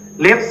cell,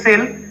 left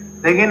cell,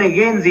 then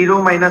again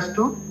 0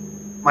 -2,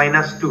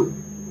 -2.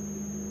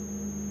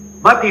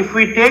 But if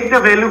we take the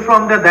value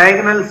from the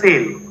diagonal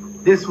cell,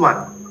 this one,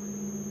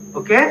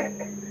 okay,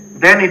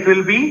 then it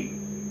will be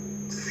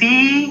C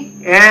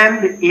and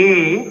A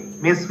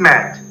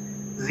mismatch.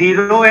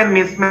 0 and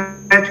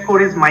mismatch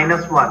code is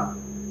 -1.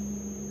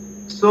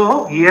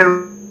 So here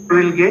we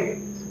will get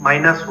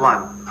 -1.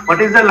 What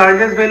is the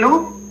largest value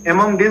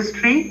among these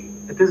 3?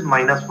 It is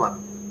 -1.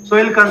 So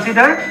we'll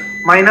consider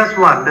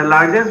 -1. The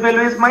largest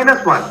value is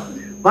 -1.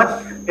 But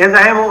as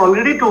I have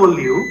already told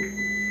you,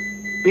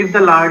 if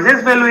the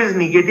largest value is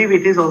negative,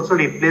 it is also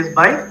replaced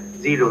by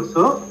 0.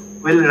 So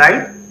we'll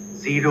write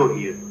 0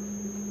 here.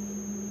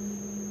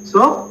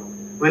 So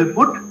we'll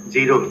put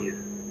 0 here.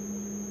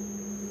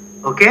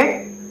 Okay?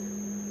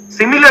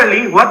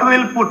 Similarly, what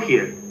we'll put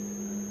here?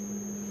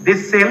 This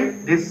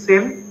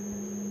cell,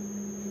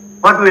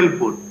 what we'll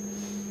put?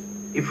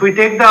 If we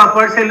take the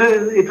upper cell,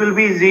 it will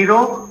be 0,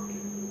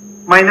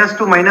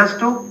 -2,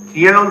 -2.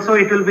 Here also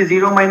it will be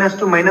 0,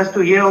 -2,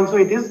 -2. Here also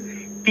it is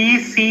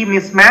TC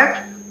mismatch.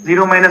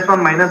 0,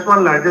 -1, -1.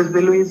 Largest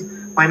value is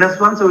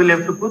 -1. So we'll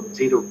have to put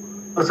 0.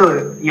 So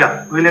yeah,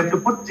 we'll have to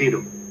put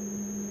 0.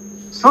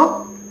 So,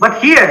 but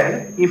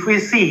here if we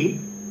see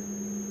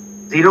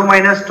 0,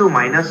 -2,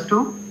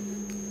 -2.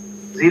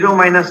 0,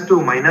 -2,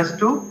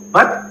 -2.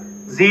 But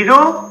 0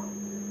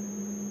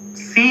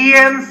 C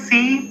and C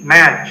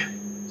match.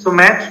 So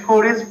match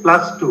code is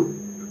 +2.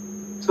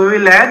 So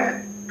we'll add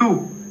 2,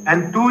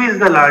 and 2 is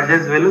the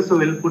largest value, so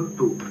we'll put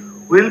 2.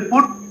 We'll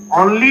put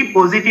only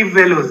positive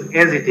values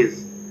as it is.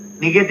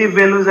 Negative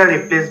values are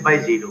replaced by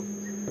 0.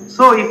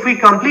 So if we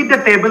complete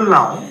the table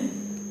now,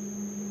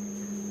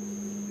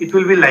 it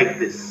will be like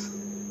this.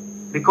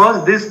 Because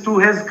this 2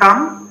 has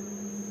come,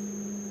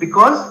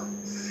 because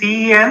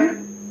C and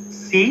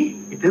C,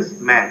 it is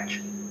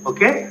match.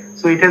 Okay,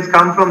 so it has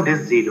come from this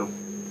 0.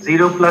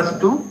 0 plus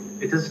 2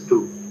 It is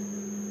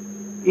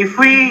 2. If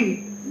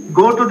we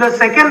go to the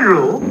second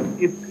row,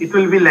 it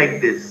will be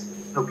like this.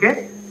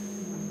 Okay.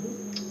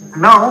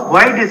 Now,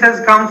 why this has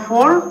come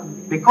 4?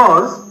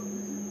 Because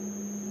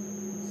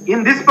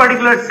in this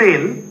particular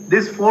cell,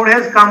 this 4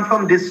 has come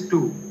from this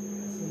 2.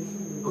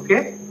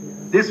 Okay.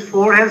 This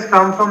 4 has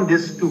come from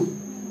this 2.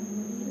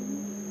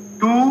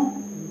 2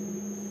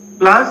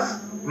 plus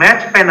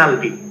match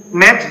penalty,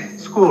 match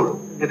score.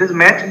 It is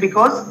match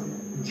because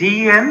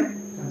G and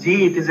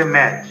G, it is a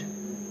match.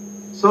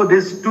 So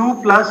this 2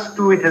 plus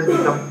 2, it has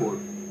become 4.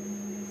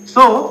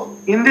 So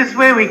in this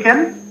way we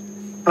can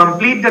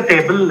complete the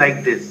table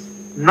like this.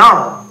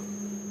 Now,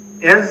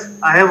 as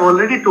I have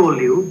already told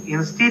you,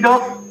 instead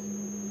of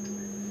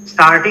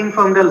starting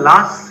from the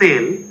last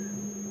cell,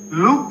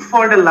 look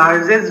for the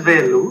largest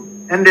value,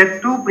 and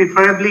that too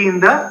preferably in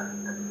the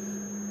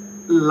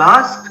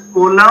last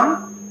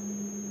column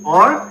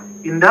or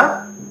in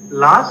the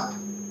last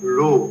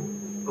row.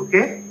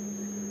 Okay.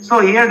 So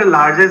here the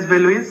largest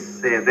value is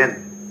 7.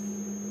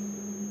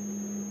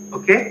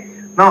 Okay.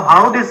 Now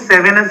how this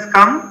 7 has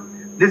come?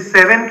 This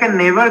 7 can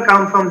never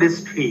come from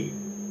this tree.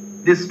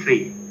 This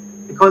tree.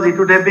 Because it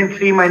would have been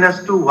 3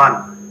 minus 2,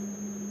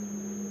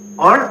 1.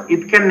 Or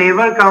it can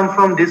never come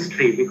from this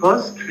tree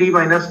because 3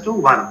 minus 2,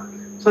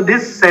 1. So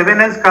this 7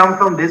 has come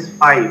from this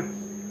 5.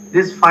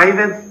 This 5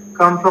 has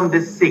come from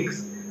this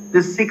 6.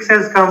 This 6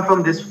 has come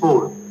from this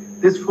 4.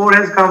 This 4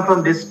 has come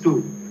from this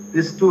 2.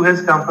 This 2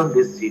 has come from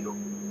this 0.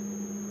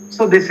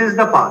 So this is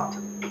the path.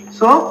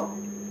 So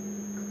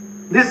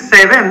this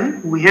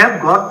 7 we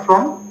have got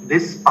from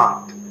this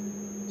path.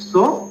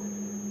 So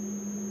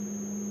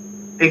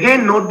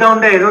again note down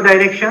the arrow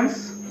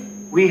directions.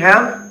 We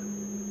have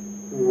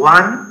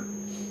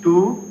 1,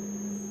 2,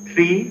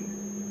 3,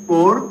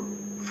 4,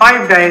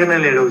 5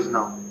 diagonal arrows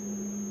now.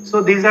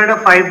 So these are the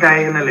 5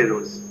 diagonal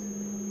arrows.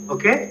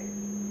 Okay.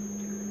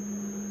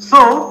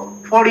 So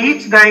for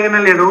each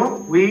diagonal arrow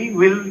we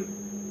will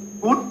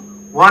put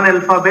one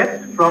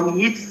alphabet from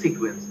each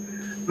sequence.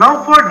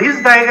 Now for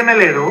this diagonal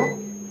arrow,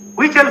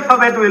 which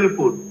alphabet we will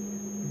put?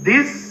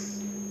 This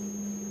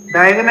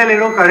diagonal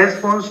arrow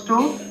corresponds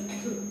to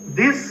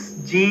this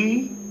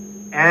G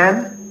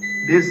and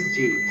this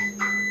G.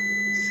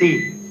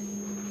 See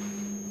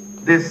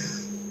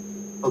this.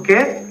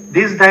 Okay.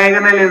 This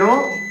diagonal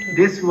arrow,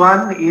 this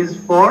one is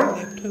for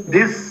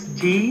this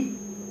G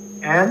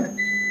and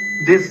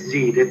this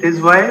G. That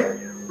is why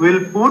we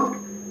will put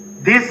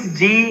this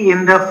G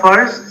in the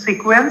first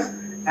sequence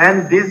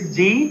and this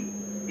G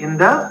in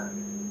the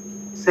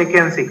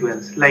second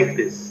sequence, like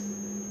this.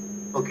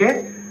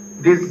 Okay.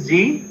 This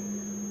G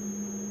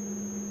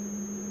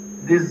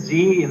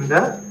in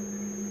the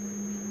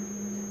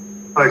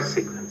first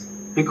sequence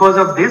because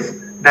of this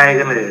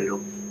diagonal arrow.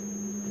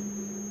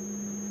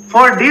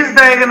 For this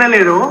diagonal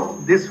arrow,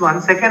 this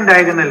one, second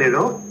diagonal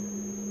arrow,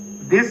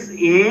 this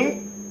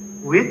A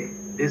with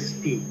this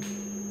T.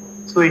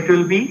 So it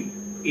will be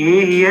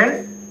A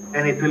here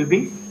and it will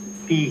be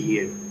T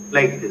here,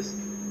 like this.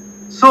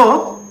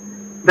 So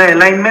the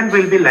alignment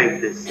will be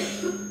like this.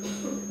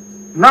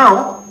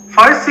 Now,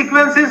 first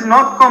sequence is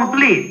not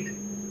complete.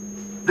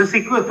 The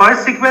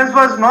first sequence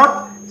was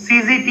not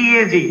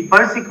CGTAG.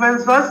 First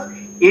sequence was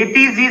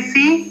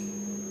ATGC,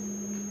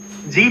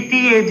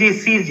 GTAG,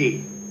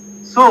 CG.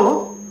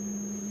 So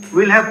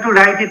we'll have to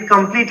write it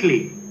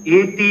completely.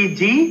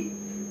 ATG,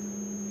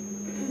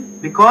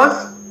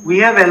 because we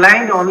have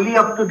aligned only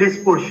up to this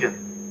portion.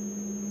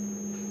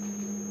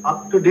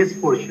 Up to this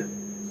portion.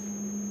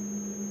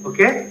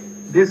 Okay.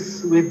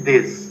 This with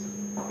this.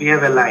 We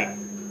have aligned.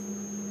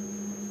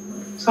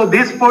 So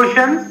these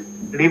portions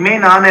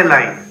remain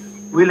unaligned.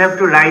 We'll have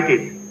to write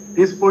it.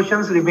 These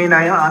portions remain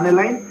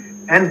unaligned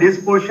and these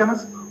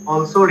portions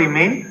also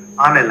remain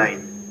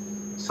unaligned.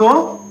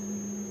 So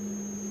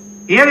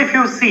here if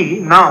you see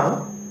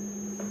now,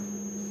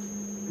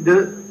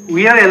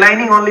 we are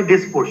aligning only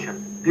this portion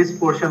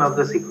of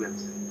the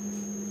sequence,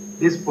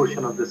 this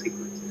portion of the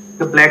sequence,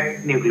 the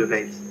black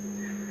nucleotides.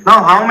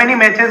 Now how many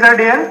matches are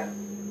there?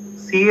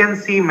 C and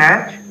C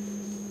match,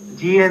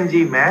 G and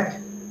G match,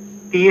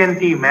 T and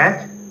T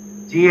match,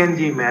 G and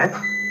G match,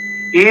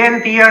 A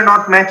and T are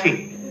not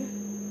matching.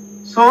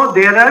 So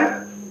there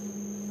are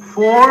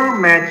 4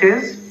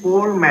 matches.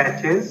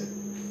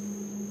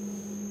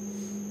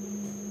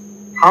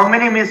 How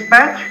many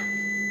mismatch?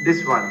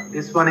 This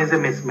one is a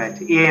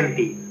mismatch, A and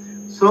T.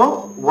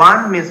 So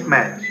 1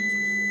 mismatch.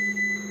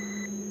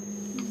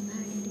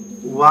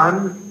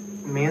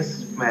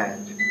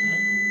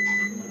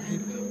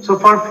 So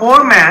for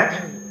 4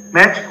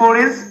 match score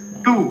is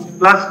 2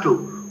 plus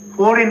 2.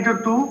 4 into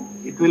 2,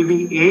 it will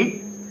be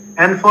 8.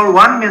 And for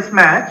 1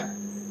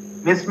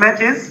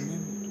 mismatch is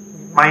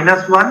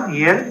 -1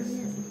 here.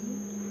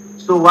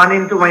 So 1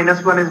 into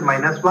 -1 is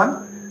 -1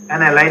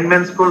 and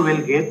alignment score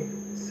will get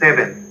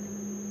 7.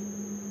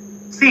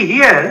 See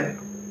here,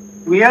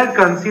 we are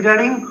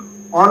considering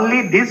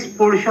only this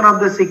portion of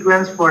the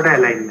sequence for the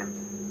alignment.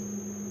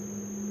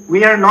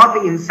 We are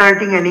not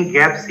inserting any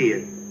gaps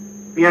here.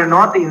 We are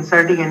not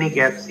inserting any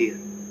gaps here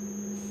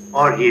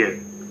or here.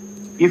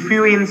 If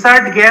you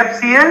insert gaps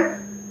here,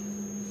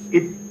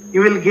 you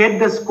will get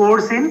the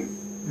scores in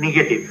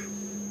negative.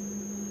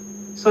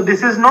 So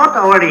this is not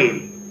our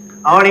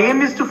aim. Our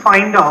aim is to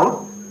find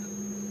out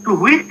to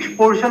which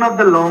portion of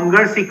the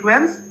longer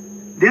sequence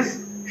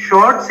this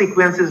short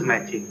sequence is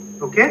matching.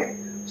 Okay,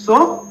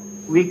 so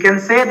we can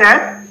say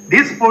that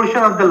this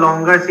portion of the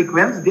longer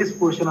sequence,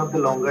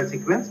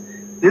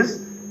 this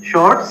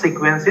short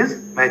sequence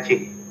is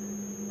matching.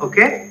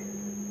 Okay,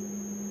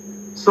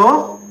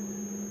 so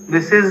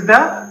this is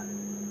the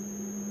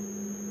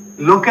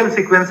local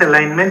sequence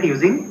alignment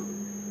using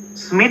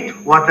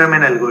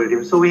Smith-Waterman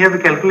algorithm. So we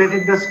have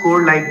calculated the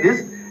score like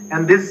this,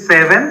 and this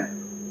 7,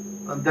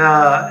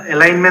 the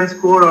alignment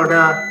score or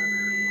the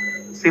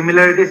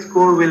similarity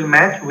score will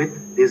match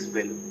with this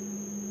value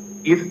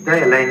if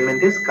the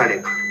alignment is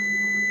correct.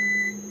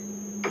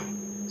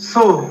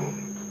 So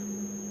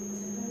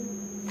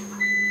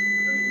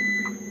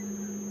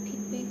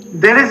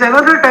there is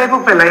another type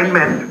of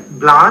alignment,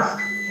 BLAST,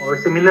 or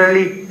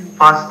similarly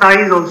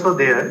FASTA is also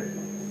there,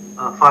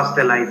 fast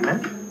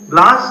alignment.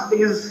 BLAST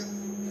is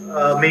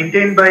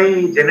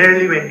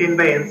generally maintained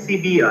by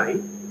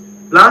NCBI.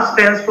 BLAST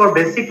stands for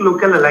Basic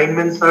Local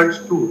Alignment Search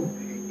Tool.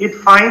 It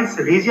finds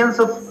regions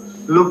of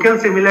local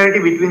similarity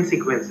between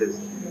sequences.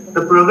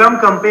 The program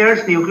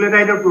compares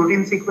nucleotide or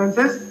protein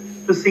sequences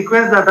to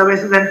sequence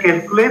databases and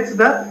calculates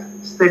the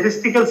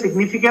statistical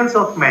significance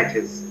of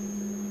matches.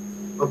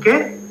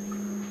 Okay,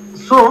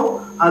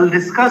 so I'll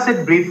discuss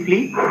it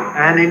briefly,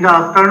 and in the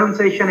afternoon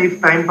session, if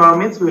time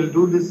permits, we'll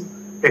do this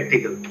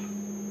practical.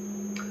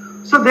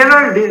 So there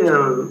are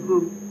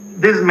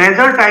these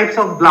major types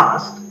of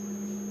BLAST.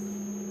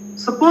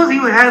 Suppose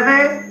you have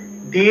a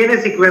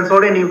DNA sequence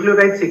or a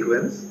nucleotide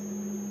sequence.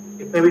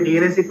 It may be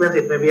DNA sequence,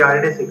 it may be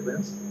RNA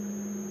sequence,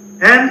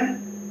 and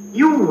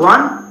you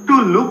want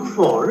to look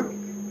for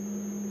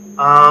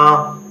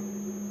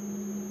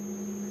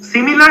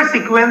similar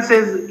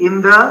sequences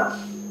in the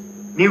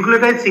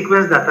nucleotide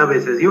sequence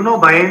databases. You know,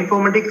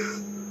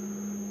 bioinformatics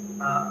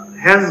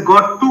has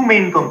got two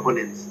main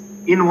components.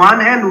 In one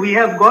hand, we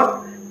have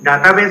got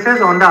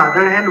databases. On the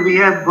other hand, we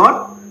have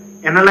got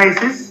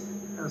analysis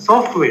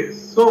software.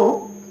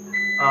 So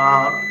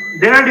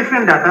there are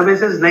different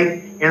databases,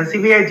 like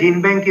NCBI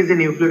GenBank is a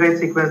nucleotide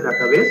sequence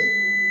database.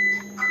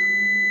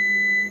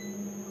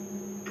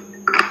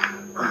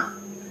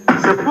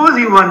 Suppose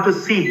you want to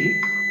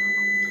see,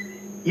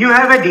 you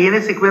have a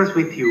DNA sequence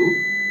with you.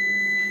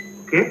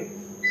 Okay,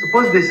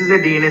 suppose this is a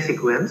DNA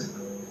sequence,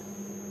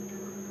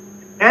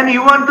 and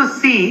you want to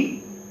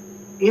see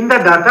in the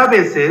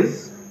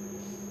databases.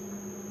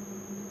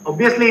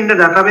 Obviously, in the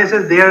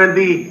databases there will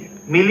be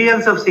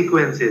millions of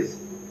sequences.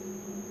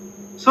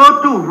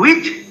 So to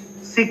which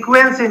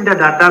sequence in the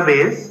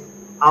database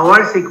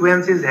our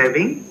sequence is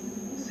having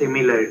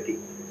similarity,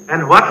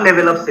 and what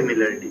level of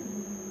similarity?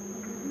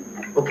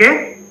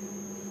 Okay,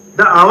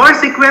 our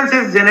sequence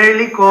is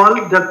generally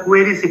called the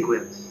query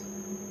sequence.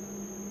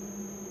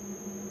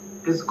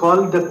 It is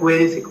called the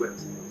query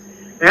sequence,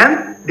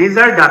 and these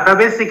are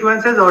database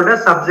sequences or the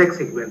subject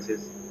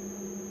sequences.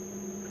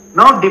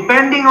 Now,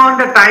 depending on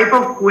the type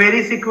of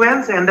query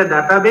sequence and the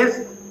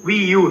database we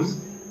use,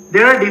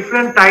 there are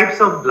different types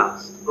of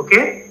BLAST.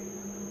 Okay,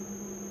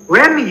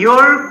 when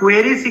your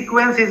query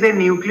sequence is a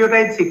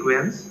nucleotide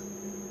sequence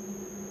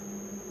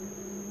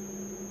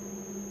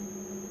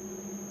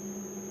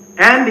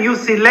and you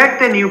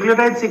select a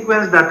nucleotide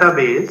sequence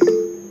database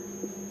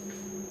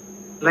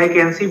like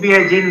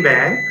NCBI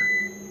GenBank,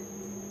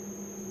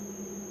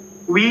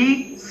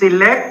 we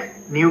select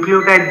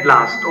nucleotide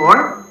BLAST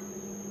or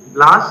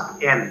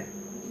BLAST-N.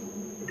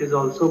 It is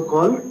also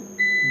called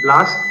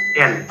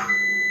BLAST-N.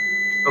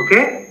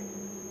 Okay.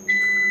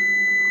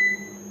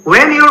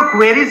 When your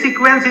query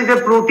sequence is a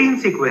protein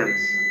sequence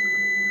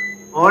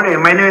or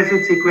amino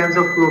acid sequence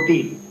of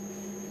protein,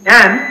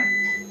 and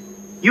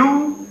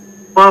you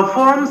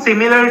perform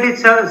similarity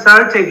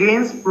search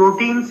against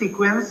protein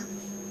sequence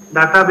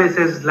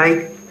databases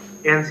like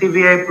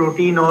NCBI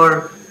protein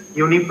or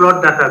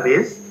UniProt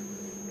database,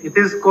 it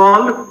is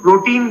called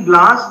protein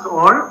BLAST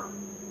or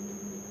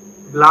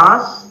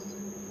BLAST-P.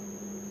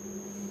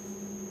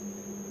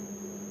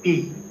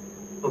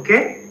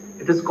 Okay,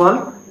 it is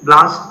called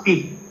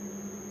BLAST-P.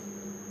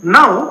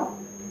 Now,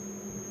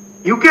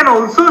 you can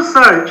also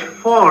search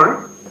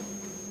for,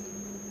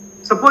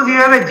 suppose you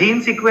have a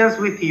gene sequence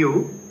with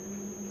you,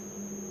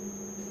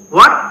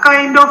 what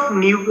kind of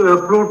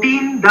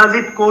protein does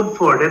it code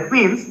for? That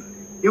means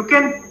you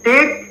can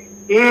take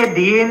a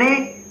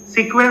DNA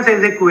sequence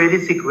as a query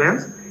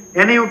sequence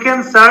and you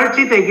can search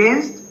it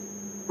against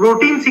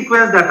protein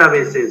sequence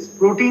databases,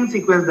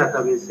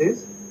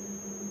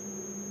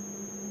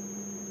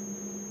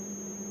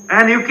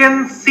 and you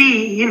can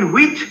see in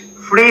which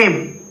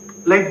frame,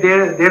 like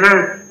there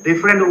are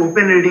different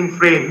open reading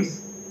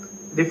frames,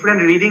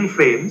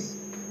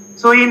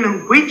 so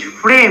in which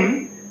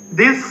frame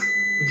this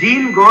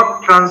gene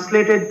got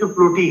translated to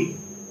protein.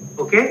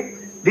 Okay,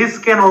 this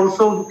can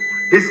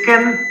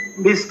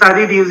be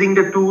studied using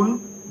the tool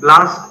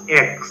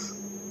BLAST-X.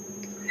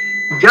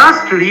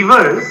 Just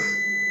reverse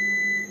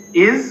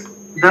is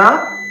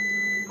the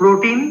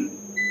protein,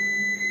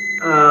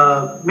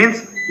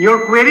 means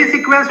your query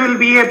sequence will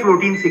be a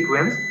protein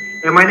sequence,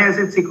 amino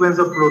acid sequence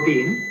of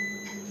protein,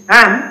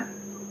 and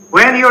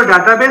when your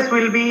database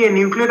will be a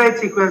nucleotide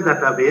sequence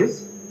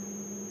database,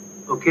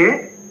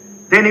 okay,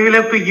 then you will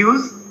have to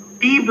use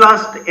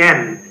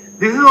tBLAST-N.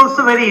 This is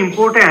also very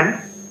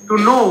important to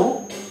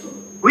know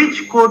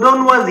which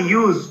codon was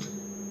used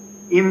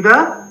in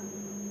the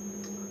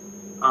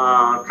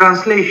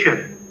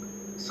translation.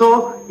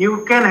 So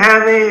you can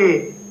have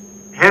an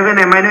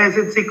amino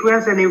acid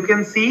sequence and you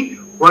can see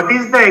what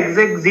is the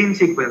exact gene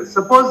sequence.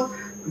 Suppose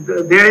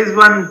there is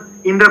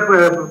one in the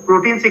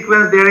protein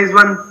sequence, there is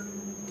one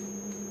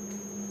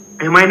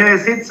amino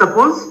acid,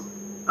 suppose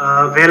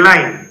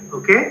valine,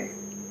 okay.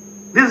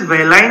 This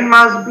valine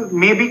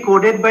may be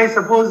coded by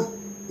suppose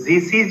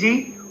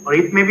ZCG, or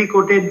it may be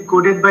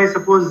coded by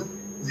suppose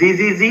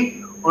ZZZ,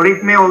 or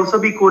it may also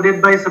be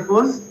coded by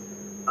suppose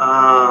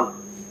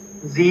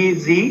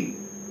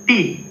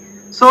ZZT.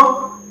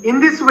 So in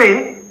this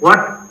way,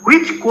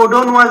 which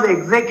codon was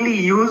exactly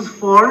used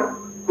for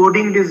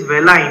coding this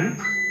valine,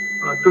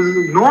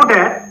 to know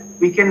that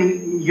we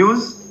can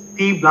use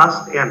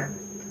tBLAST-N.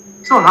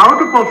 So how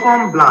to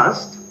perform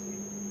BLAST?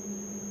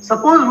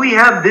 Suppose we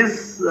have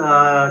this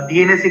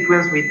DNA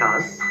sequence with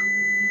us.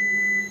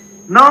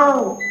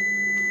 Now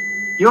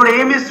your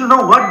aim is to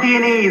know what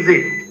DNA is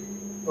it,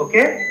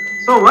 okay?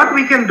 So what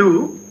we can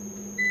do,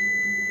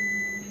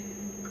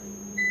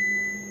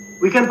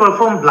 we can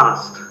perform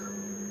BLAST.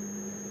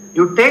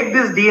 You take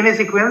this DNA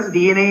sequence,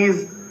 DNA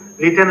is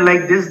written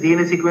like this,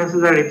 DNA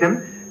sequences are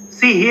written.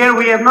 See, here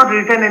we have not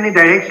written any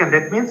direction.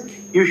 That means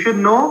you should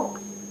know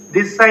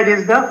this side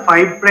is the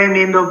 5'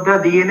 end of the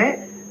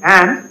DNA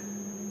and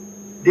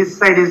this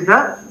side is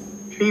the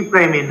 3'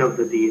 end of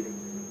the DNA.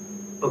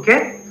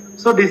 Okay,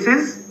 so this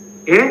is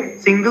a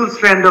single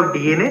strand of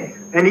DNA,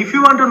 and if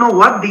you want to know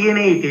what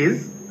DNA it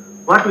is,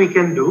 what we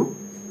can do,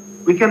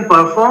 we can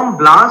perform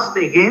BLAST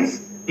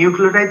against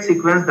nucleotide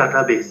sequence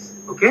database,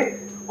 okay,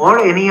 or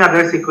any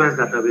other sequence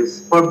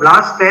database. For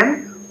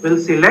BLAST-N, we'll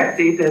select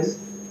it as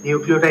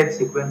nucleotide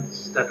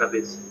sequence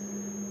database.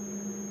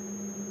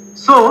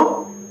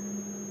 So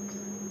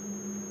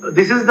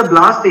this is the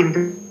BLAST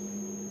interface.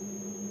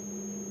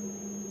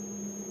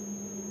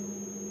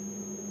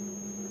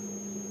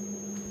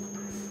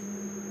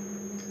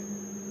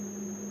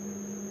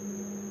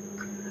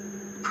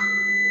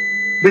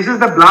 This is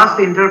the BLAST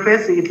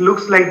interface. It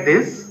looks like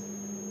this,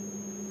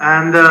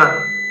 and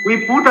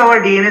we put our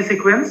DNA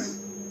sequence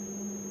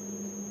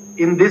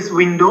in this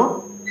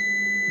window.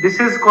 This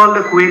is called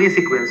the query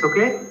sequence,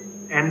 okay?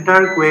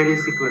 Enter query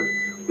sequence.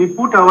 We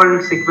put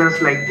our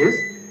sequence like this,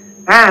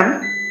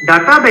 and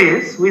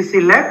database we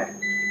select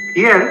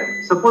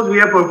here. Suppose we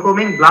are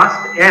performing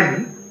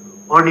BLAST-N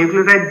or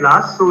nucleotide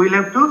BLAST, so we'll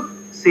have to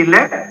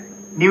select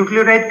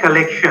nucleotide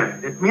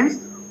collection. That means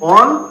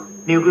all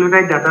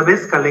nucleotide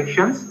database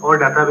collections or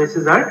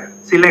databases are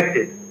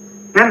selected.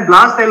 Then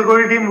BLAST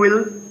algorithm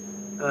will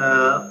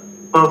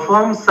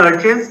perform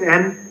searches,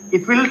 and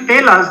it will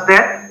tell us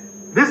that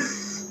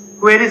this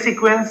query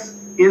sequence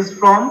is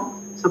from,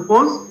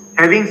 suppose,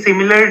 having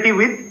similarity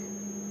with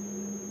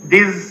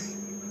these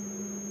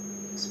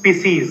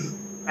species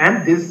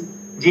and these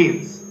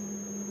genes.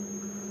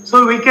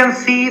 So we can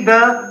see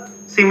the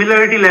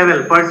similarity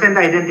level, percent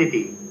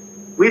identity.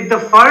 With the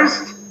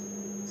first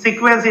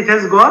sequence, it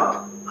has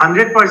got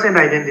 100%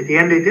 identity,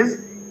 and it is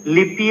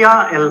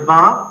Lipia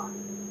alba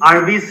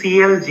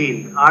RBCL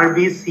gene.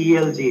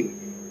 RBCL gene.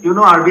 You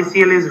know,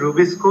 RBCL is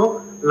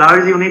Rubisco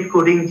large unit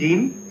coding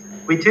gene,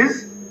 which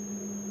is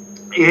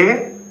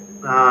a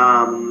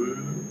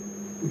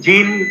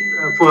gene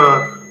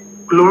for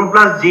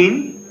chloroplast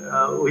gene,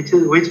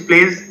 which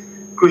plays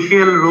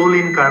crucial role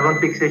in carbon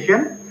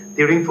fixation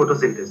during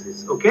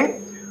photosynthesis. Okay,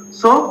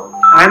 so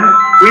and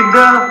with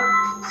the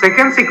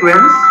second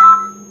sequence,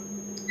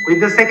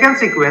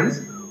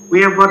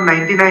 we have got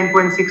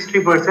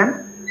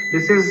 99.63%.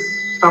 This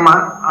is some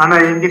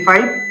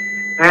unidentified,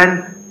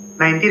 and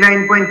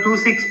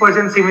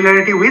 99.26%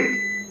 similarity with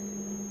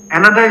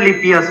another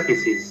Lipia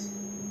species.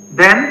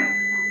 Then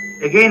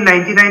again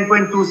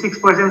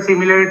 99.26%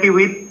 similarity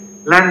with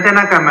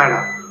Lantana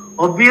camara.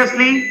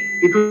 Obviously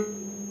it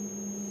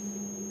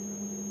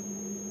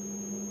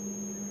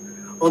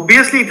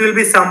will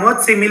be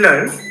somewhat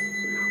similar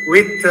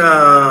with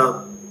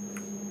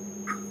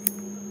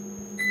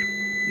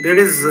there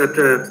is a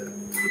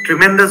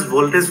tremendous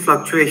voltage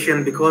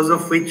fluctuation, because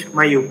of which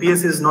my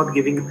UPS is not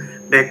giving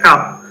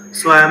backup.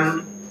 So I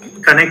am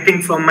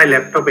connecting from my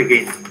laptop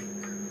again.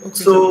 Okay.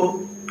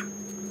 So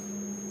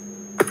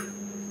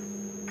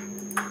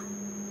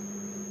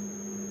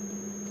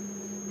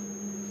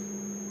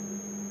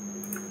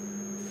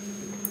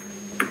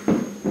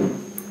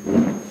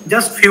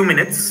just few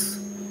minutes.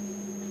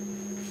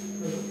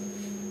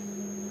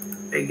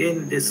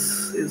 Again,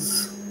 this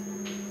is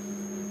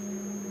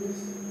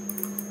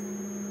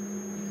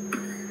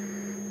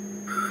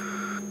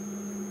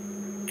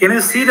can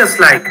you see the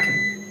slide?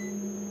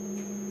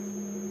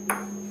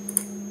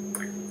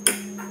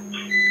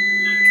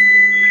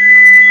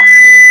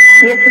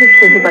 Yes, it is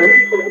visible.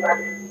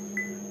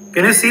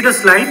 Can you see the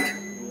slide?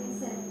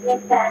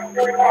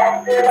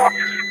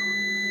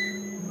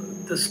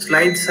 The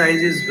slide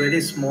size is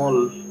very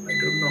small. I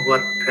don't know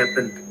what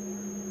happened.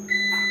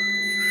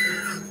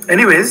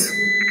 Anyways,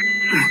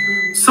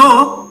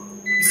 so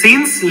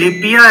since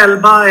Lepia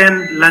alba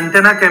and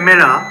Lantana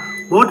camera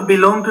both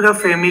belong to the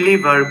family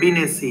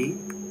Verbinaceae,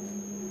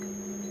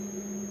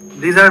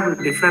 these are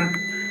different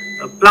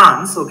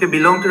plants, okay,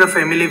 belong to the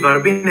family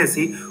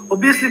Verbinaceae.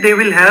 Obviously, they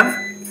will have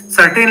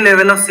certain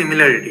level of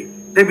similarity.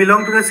 They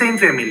belong to the same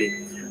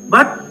family.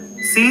 But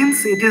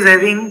since it is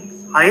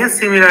having highest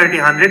similarity,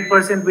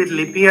 100% with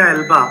Lepia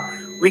alba,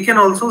 we can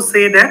also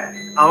say that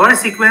our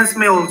sequence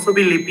may also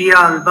be Lepia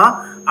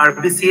alba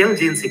RBCL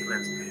gene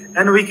sequence.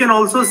 And we can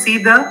also see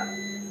the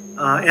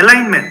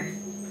alignment,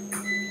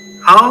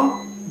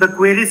 how the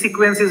query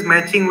sequence is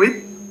matching with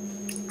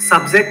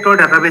subject or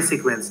database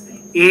sequence.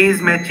 A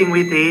is matching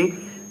with A,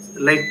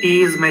 like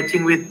T is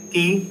matching with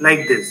T,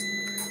 like this.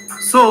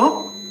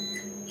 So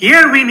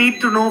here we need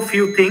to know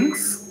few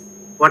things.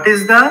 What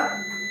is the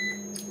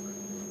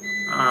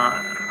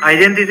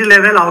identity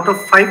level out of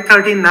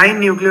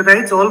 539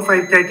 nucleotides? All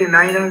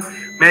 539 are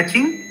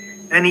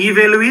matching, and E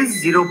value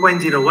is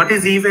 0.0. What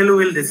is E value?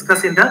 We'll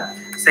discuss in the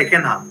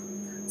second half.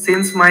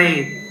 Since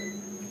my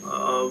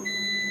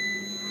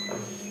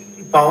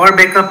power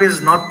backup is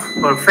not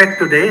perfect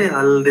today,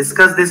 I'll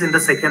discuss this in the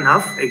second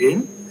half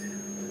again.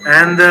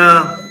 And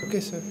Okay,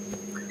 sir.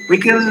 we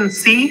can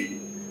see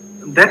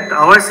that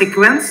our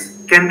sequence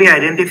can be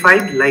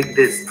identified like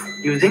this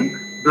using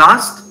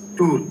BLAST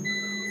tool.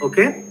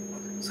 Okay,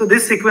 so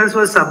this sequence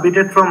was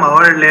submitted from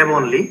our lab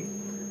only.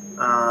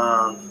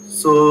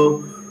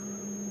 So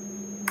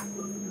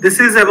this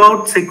is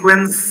about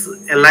sequence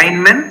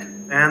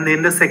alignment, and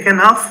in the second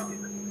half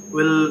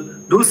we'll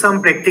do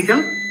some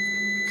practical.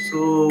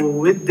 So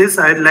with this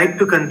I'd like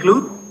to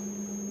conclude.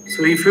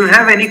 So if you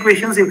have any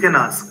questions, you can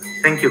ask.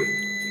 Thank you.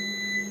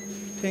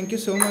 Thank you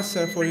so much,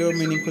 sir, for your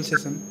meaningful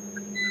session.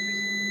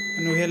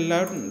 And we have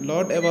learned a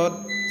lot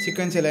about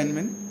sequence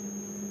alignment.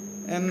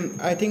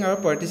 And I think our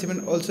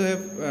participants also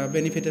have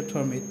benefited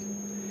from it.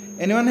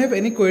 Anyone have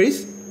any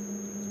queries?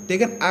 They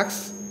can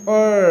ask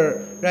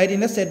or write in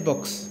the chat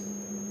box.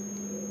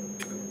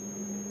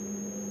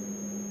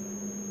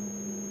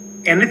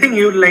 Anything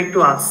you'd like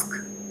to ask?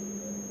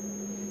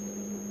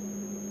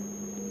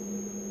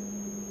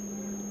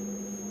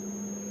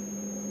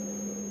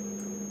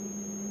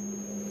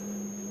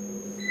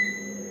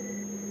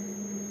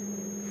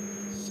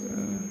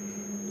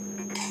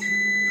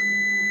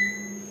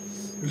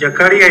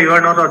 Jakaria, you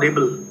are not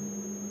audible.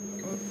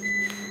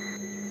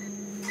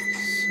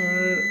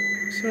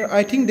 Sir,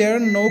 I think there are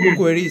no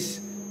queries.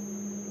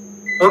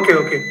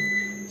 Okay.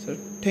 Sir,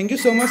 thank you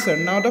so much, sir.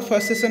 Now the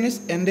first session is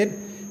ended,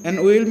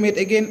 and we will meet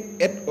again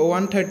at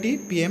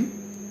 1:30 p.m.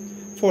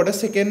 for the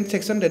second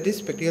section, that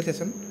is practical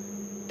session.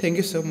 Thank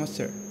you so much,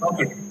 sir.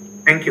 Okay.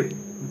 Thank you.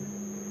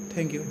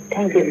 Thank you.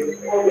 Thank you.